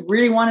listeners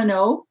really want to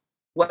know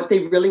what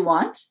they really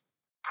want,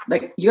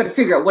 like you got to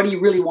figure out what do you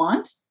really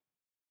want?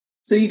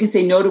 So you can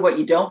say no to what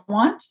you don't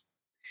want.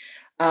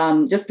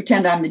 Just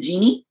pretend I'm the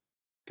genie.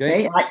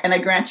 Okay. And I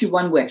grant you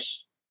one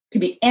wish. It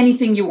could be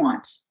anything you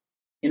want.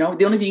 The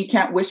only thing you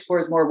can't wish for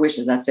is more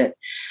wishes. That's it.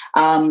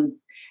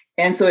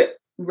 And so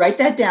write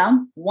that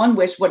down. One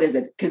wish. What is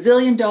it?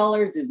 $1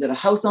 gazillion? Is it a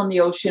house on the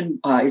ocean?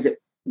 Is it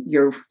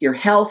your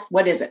health?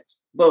 What is it?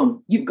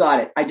 Boom. You've got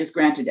it. I just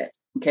granted it.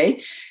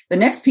 Okay. The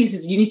next piece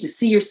is you need to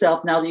see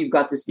yourself now that you've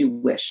got this new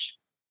wish.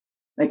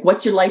 Like,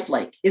 what's your life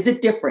like? Is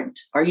it different?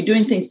 Are you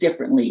doing things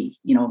differently?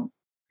 Are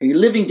you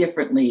living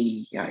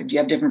differently? Do you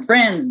have different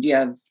friends? Do you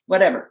have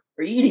whatever?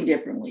 Are you eating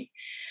differently?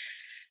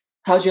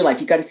 How's your life?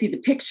 You got to see the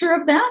picture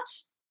of that.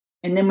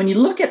 And then when you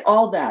look at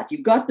all that,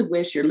 you've got the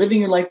wish, you're living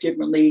your life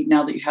differently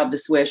now that you have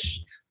this wish.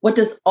 What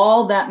does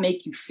all that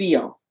make you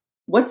feel?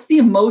 What's the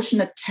emotion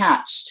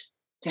attached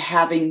to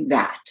having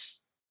that?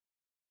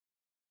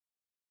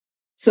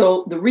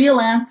 So the real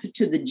answer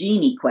to the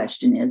genie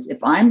question is,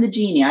 if I'm the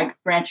genie, I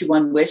grant you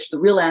one wish. The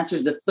real answer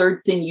is the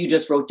third thing you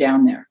just wrote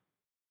down there.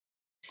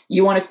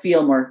 You want to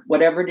feel more,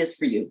 whatever it is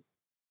for you.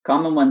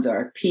 Common ones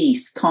are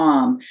peace,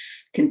 calm,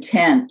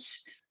 content,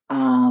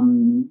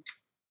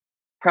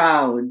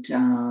 proud,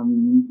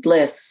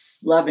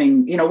 bliss,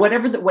 loving,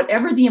 whatever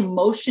the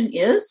emotion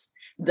is,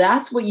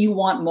 that's what you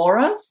want more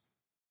of.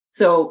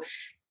 So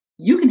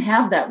you can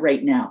have that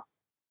right now.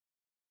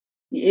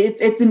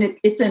 It's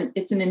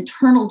an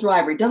internal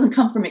driver. It doesn't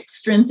come from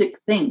extrinsic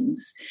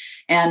things.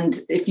 And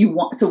if you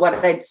want, so what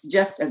I'd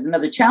suggest as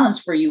another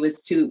challenge for you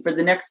is for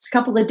the next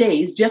couple of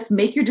days, just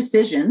make your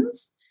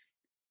decisions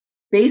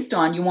based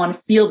on you want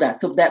to feel that.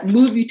 So that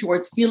move you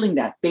towards feeling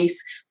that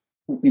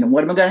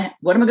what am I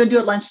going to do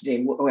at lunch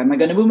today? Am I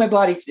going to move my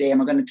body today? Am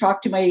I going to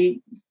talk to my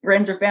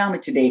friends or family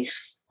today?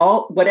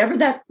 Whatever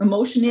that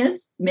emotion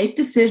is, make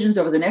decisions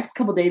over the next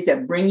couple of days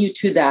that bring you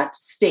to that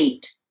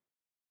state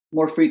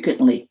more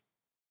frequently,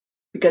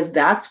 because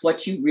that's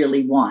what you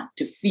really want,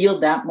 to feel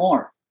that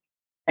more.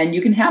 And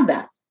you can have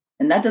that.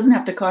 And that doesn't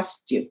have to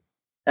cost you.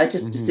 That's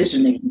just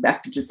decision making,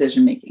 back to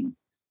decision making.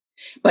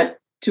 But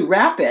to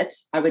wrap it,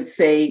 I would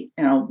say,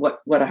 how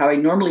I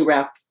normally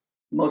wrap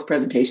most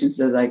presentations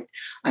is like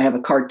I have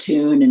a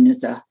cartoon and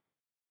it's a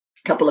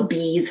couple of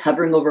bees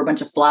hovering over a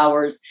bunch of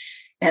flowers.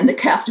 And the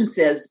caption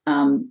says,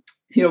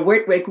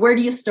 where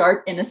do you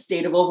start in a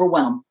state of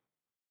overwhelm?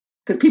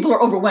 Because people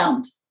are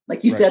overwhelmed.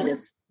 Like you said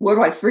this, where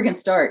do I friggin'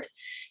 start?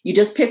 You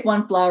just pick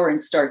one flower and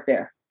start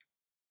there.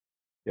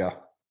 Yeah.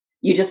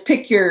 You just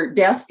pick your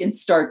desk and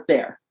start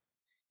there.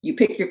 You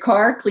pick your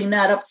car, clean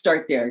that up,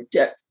 start there.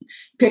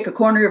 Pick a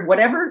corner of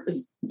whatever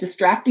is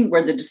distracting,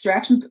 where the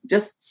distractions,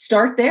 just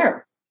start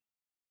there.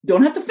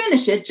 Don't have to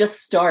finish it,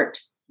 just start.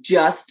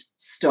 Just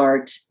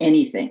start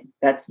anything.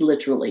 That's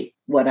literally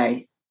what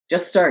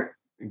just start.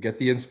 Get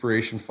the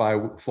inspiration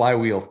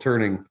flywheel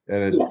turning,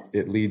 and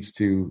it leads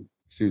to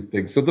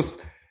things. So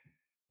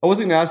I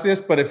wasn't going to ask this,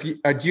 but if you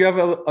do, you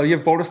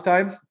have bonus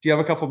time? Do you have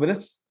a couple of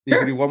minutes? You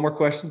can do one more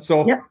question.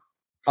 So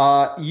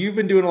you've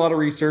been doing a lot of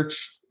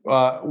research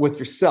with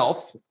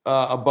yourself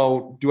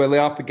about, do I lay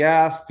off the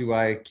gas? Do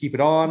I keep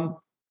it on?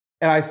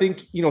 And I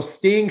think,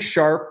 staying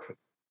sharp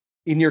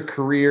in your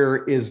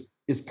career is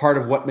part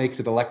of what makes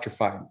it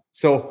electrifying.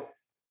 So,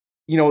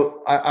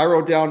 I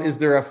wrote down, is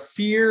there a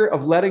fear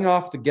of letting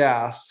off the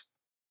gas,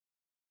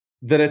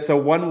 that it's a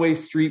one-way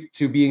street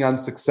to being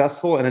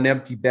unsuccessful and an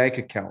empty bank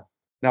account?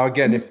 Now,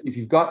 again, if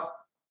you've got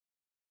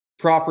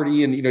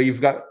property and,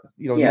 you've got,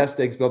 nest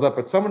eggs built up,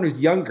 but someone who's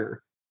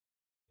younger,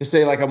 to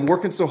say, like, I'm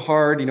working so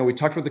hard, we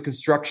talked about the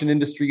construction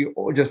industry,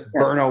 or just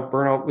burnout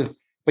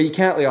but you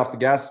can't lay off the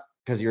gas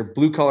because your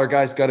blue collar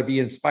guy's got to be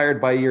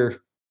inspired by your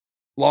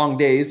long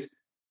days.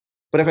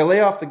 But if I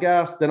lay off the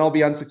gas, then I'll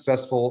be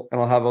unsuccessful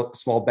and I'll have a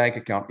small bank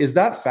account. Is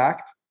that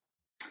fact?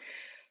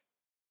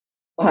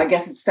 Well, I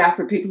guess it's fact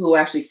for people who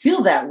actually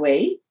feel that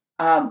way.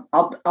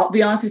 I'll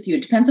be honest with you.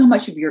 It depends how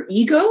much of your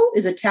ego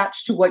is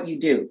attached to what you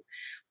do.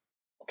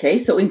 Okay.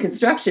 So in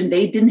construction,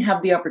 they didn't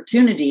have the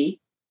opportunity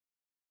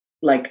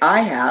like I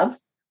have,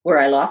 where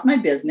I lost my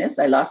business,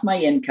 I lost my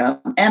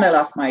income, and I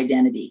lost my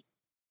identity.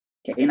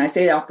 Okay. And I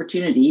say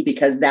opportunity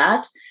because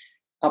that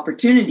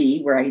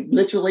opportunity where I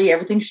literally,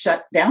 everything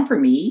shut down for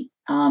me.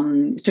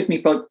 It took me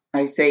about,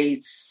 I say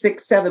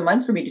 6-7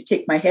 months for me to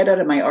take my head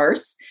out of my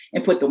arse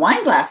and put the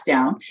wine glass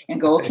down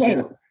and go,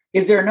 okay,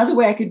 is there another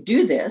way I could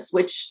do this?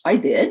 Which I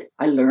did.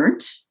 I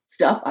learned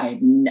stuff.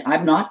 I'm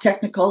not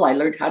technical. I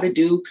learned how to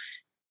do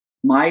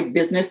my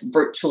business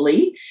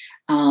virtually,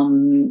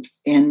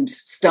 and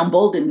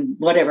stumbled and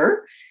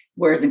whatever.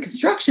 Whereas in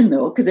construction,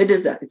 though, because it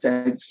is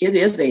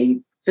a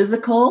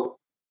physical,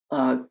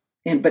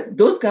 but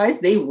those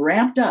guys, they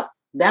ramped up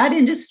that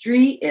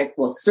industry. It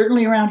was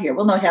certainly around here.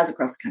 Well, no, it has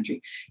across the country.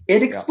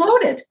 It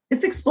exploded. Yeah.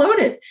 It's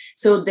exploded.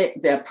 So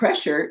the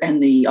pressure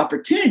and the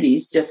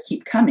opportunities just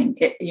keep coming.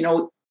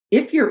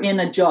 If you're in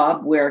a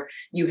job where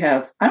you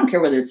have, I don't care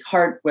whether it's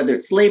hard, whether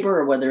it's labor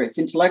or whether it's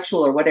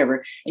intellectual or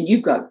whatever, and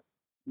you've got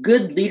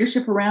good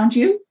leadership around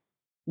you,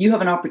 you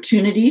have an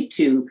opportunity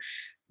to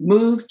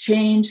move,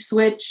 change,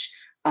 switch,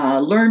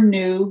 learn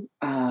new,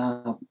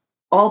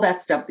 all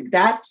that stuff.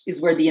 That is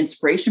where the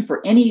inspiration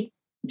for any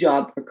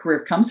job or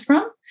career comes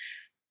from.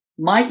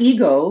 My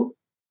ego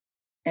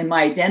and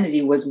my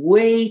identity was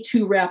way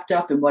too wrapped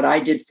up in what I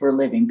did for a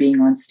living, being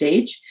on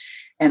stage.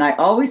 And I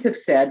always have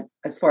said,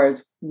 as far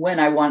as when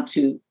I want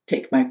to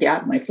take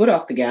my foot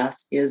off the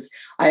gas, is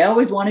I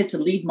always wanted to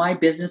leave my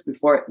business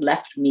before it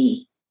left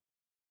me.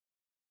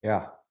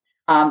 Yeah.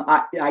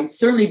 I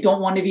certainly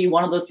don't want to be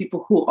one of those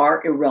people who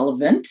are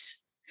irrelevant.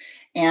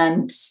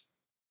 And,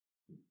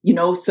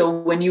 so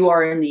when you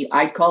are in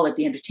I'd call it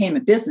the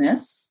entertainment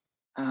business,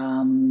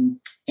 I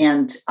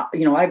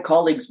have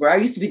colleagues where I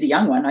used to be the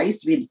young one. I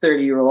used to be the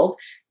 30-year-old,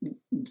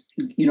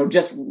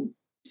 just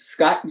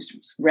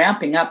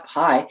ramping up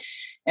high.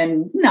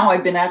 And now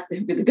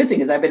the good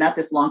thing is I've been at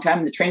this a long time,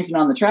 and the train's been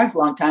on the tracks a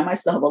long time. I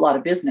still have a lot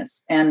of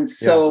business. And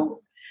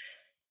so,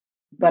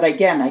 but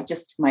again,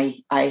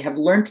 I have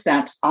learned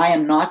that I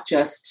am not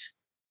just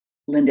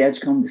Linda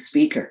Edgecombe, the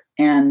speaker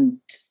and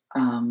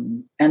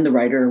the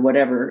writer or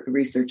whatever,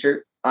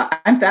 researcher.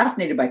 I'm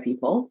fascinated by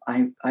people.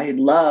 I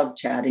love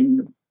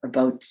chatting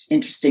about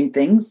interesting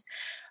things.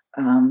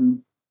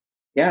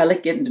 I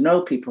like getting to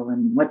know people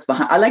and what's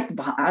behind. I like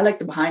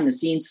the behind the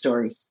scenes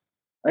stories.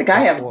 Like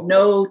I have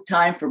no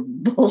time for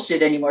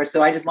bullshit anymore.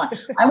 So I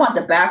want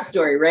the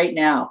backstory right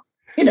now,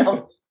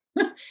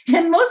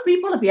 And most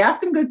people, if you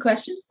ask them good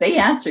questions, they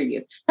answer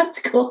you.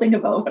 That's the cool thing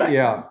about what I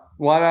do.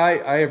 Well,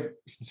 I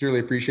sincerely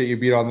appreciate you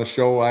being on the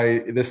show.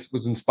 This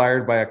was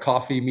inspired by a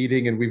coffee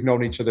meeting, and we've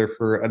known each other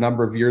for a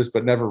number of years,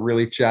 but never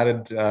really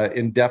chatted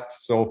in depth.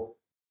 So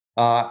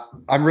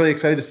I'm really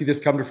excited to see this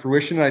come to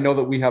fruition. I know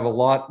that we have a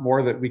lot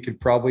more that we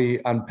could probably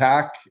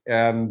unpack,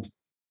 and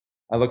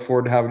I look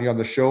forward to having you on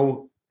the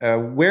show.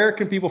 Where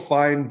can people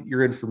find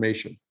your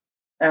information?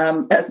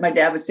 As my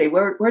dad would say,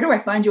 where do I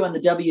find you on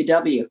the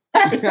WW?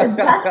 I said,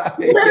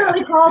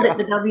 literally called it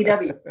the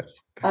WW.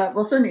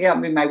 Well, certainly,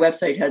 my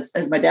website has,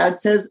 as my dad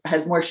says,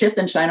 has more shit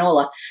than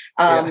Shinola.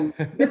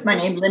 Just my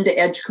name,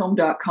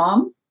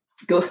 lindaedgecombe.com.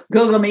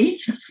 Google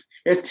me.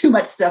 There's too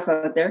much stuff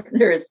out there.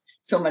 There is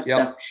so much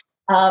stuff.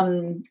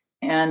 All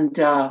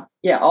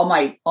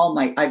my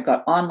I've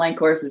got online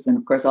courses, and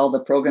of course all the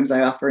programs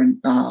I offer in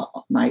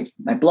my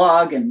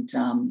blog, and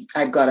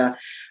I've got a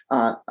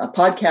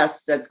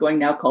podcast that's going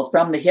now called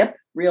From the Hip,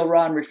 Real,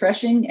 Raw, and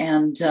Refreshing,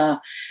 and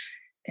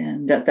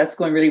that's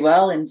going really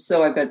well. And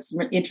so I've got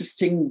some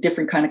interesting,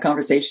 different kind of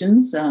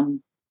conversations,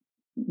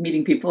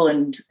 meeting people,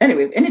 and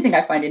anyway, anything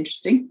I find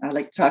interesting, I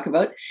like to talk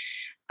about.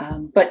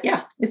 But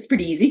yeah, it's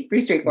pretty easy,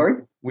 pretty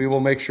straightforward. We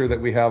will make sure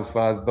that we have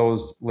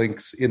those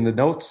links in the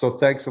notes. So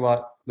thanks a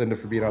lot, Linda,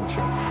 for being on the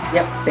show.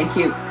 Yep. Thank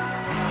you.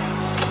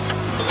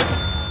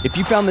 If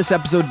you found this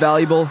episode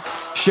valuable,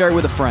 share it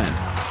with a friend.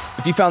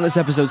 If you found this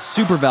episode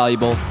super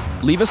valuable,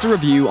 leave us a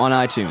review on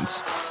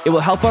iTunes. It will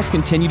help us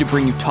continue to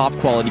bring you top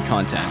quality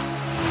content.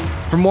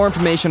 For more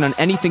information on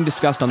anything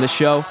discussed on this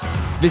show,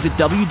 visit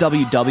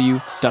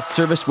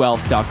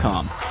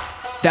www.servicewealth.com.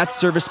 That's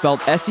service spelled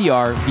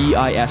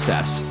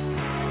SERVISS.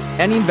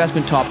 Any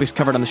investment topics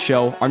covered on the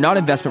show are not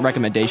investment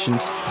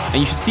recommendations, and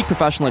you should seek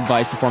professional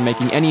advice before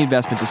making any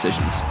investment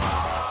decisions.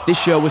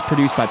 This show was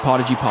produced by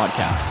Podigy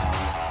Podcasts.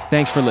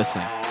 Thanks for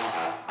listening.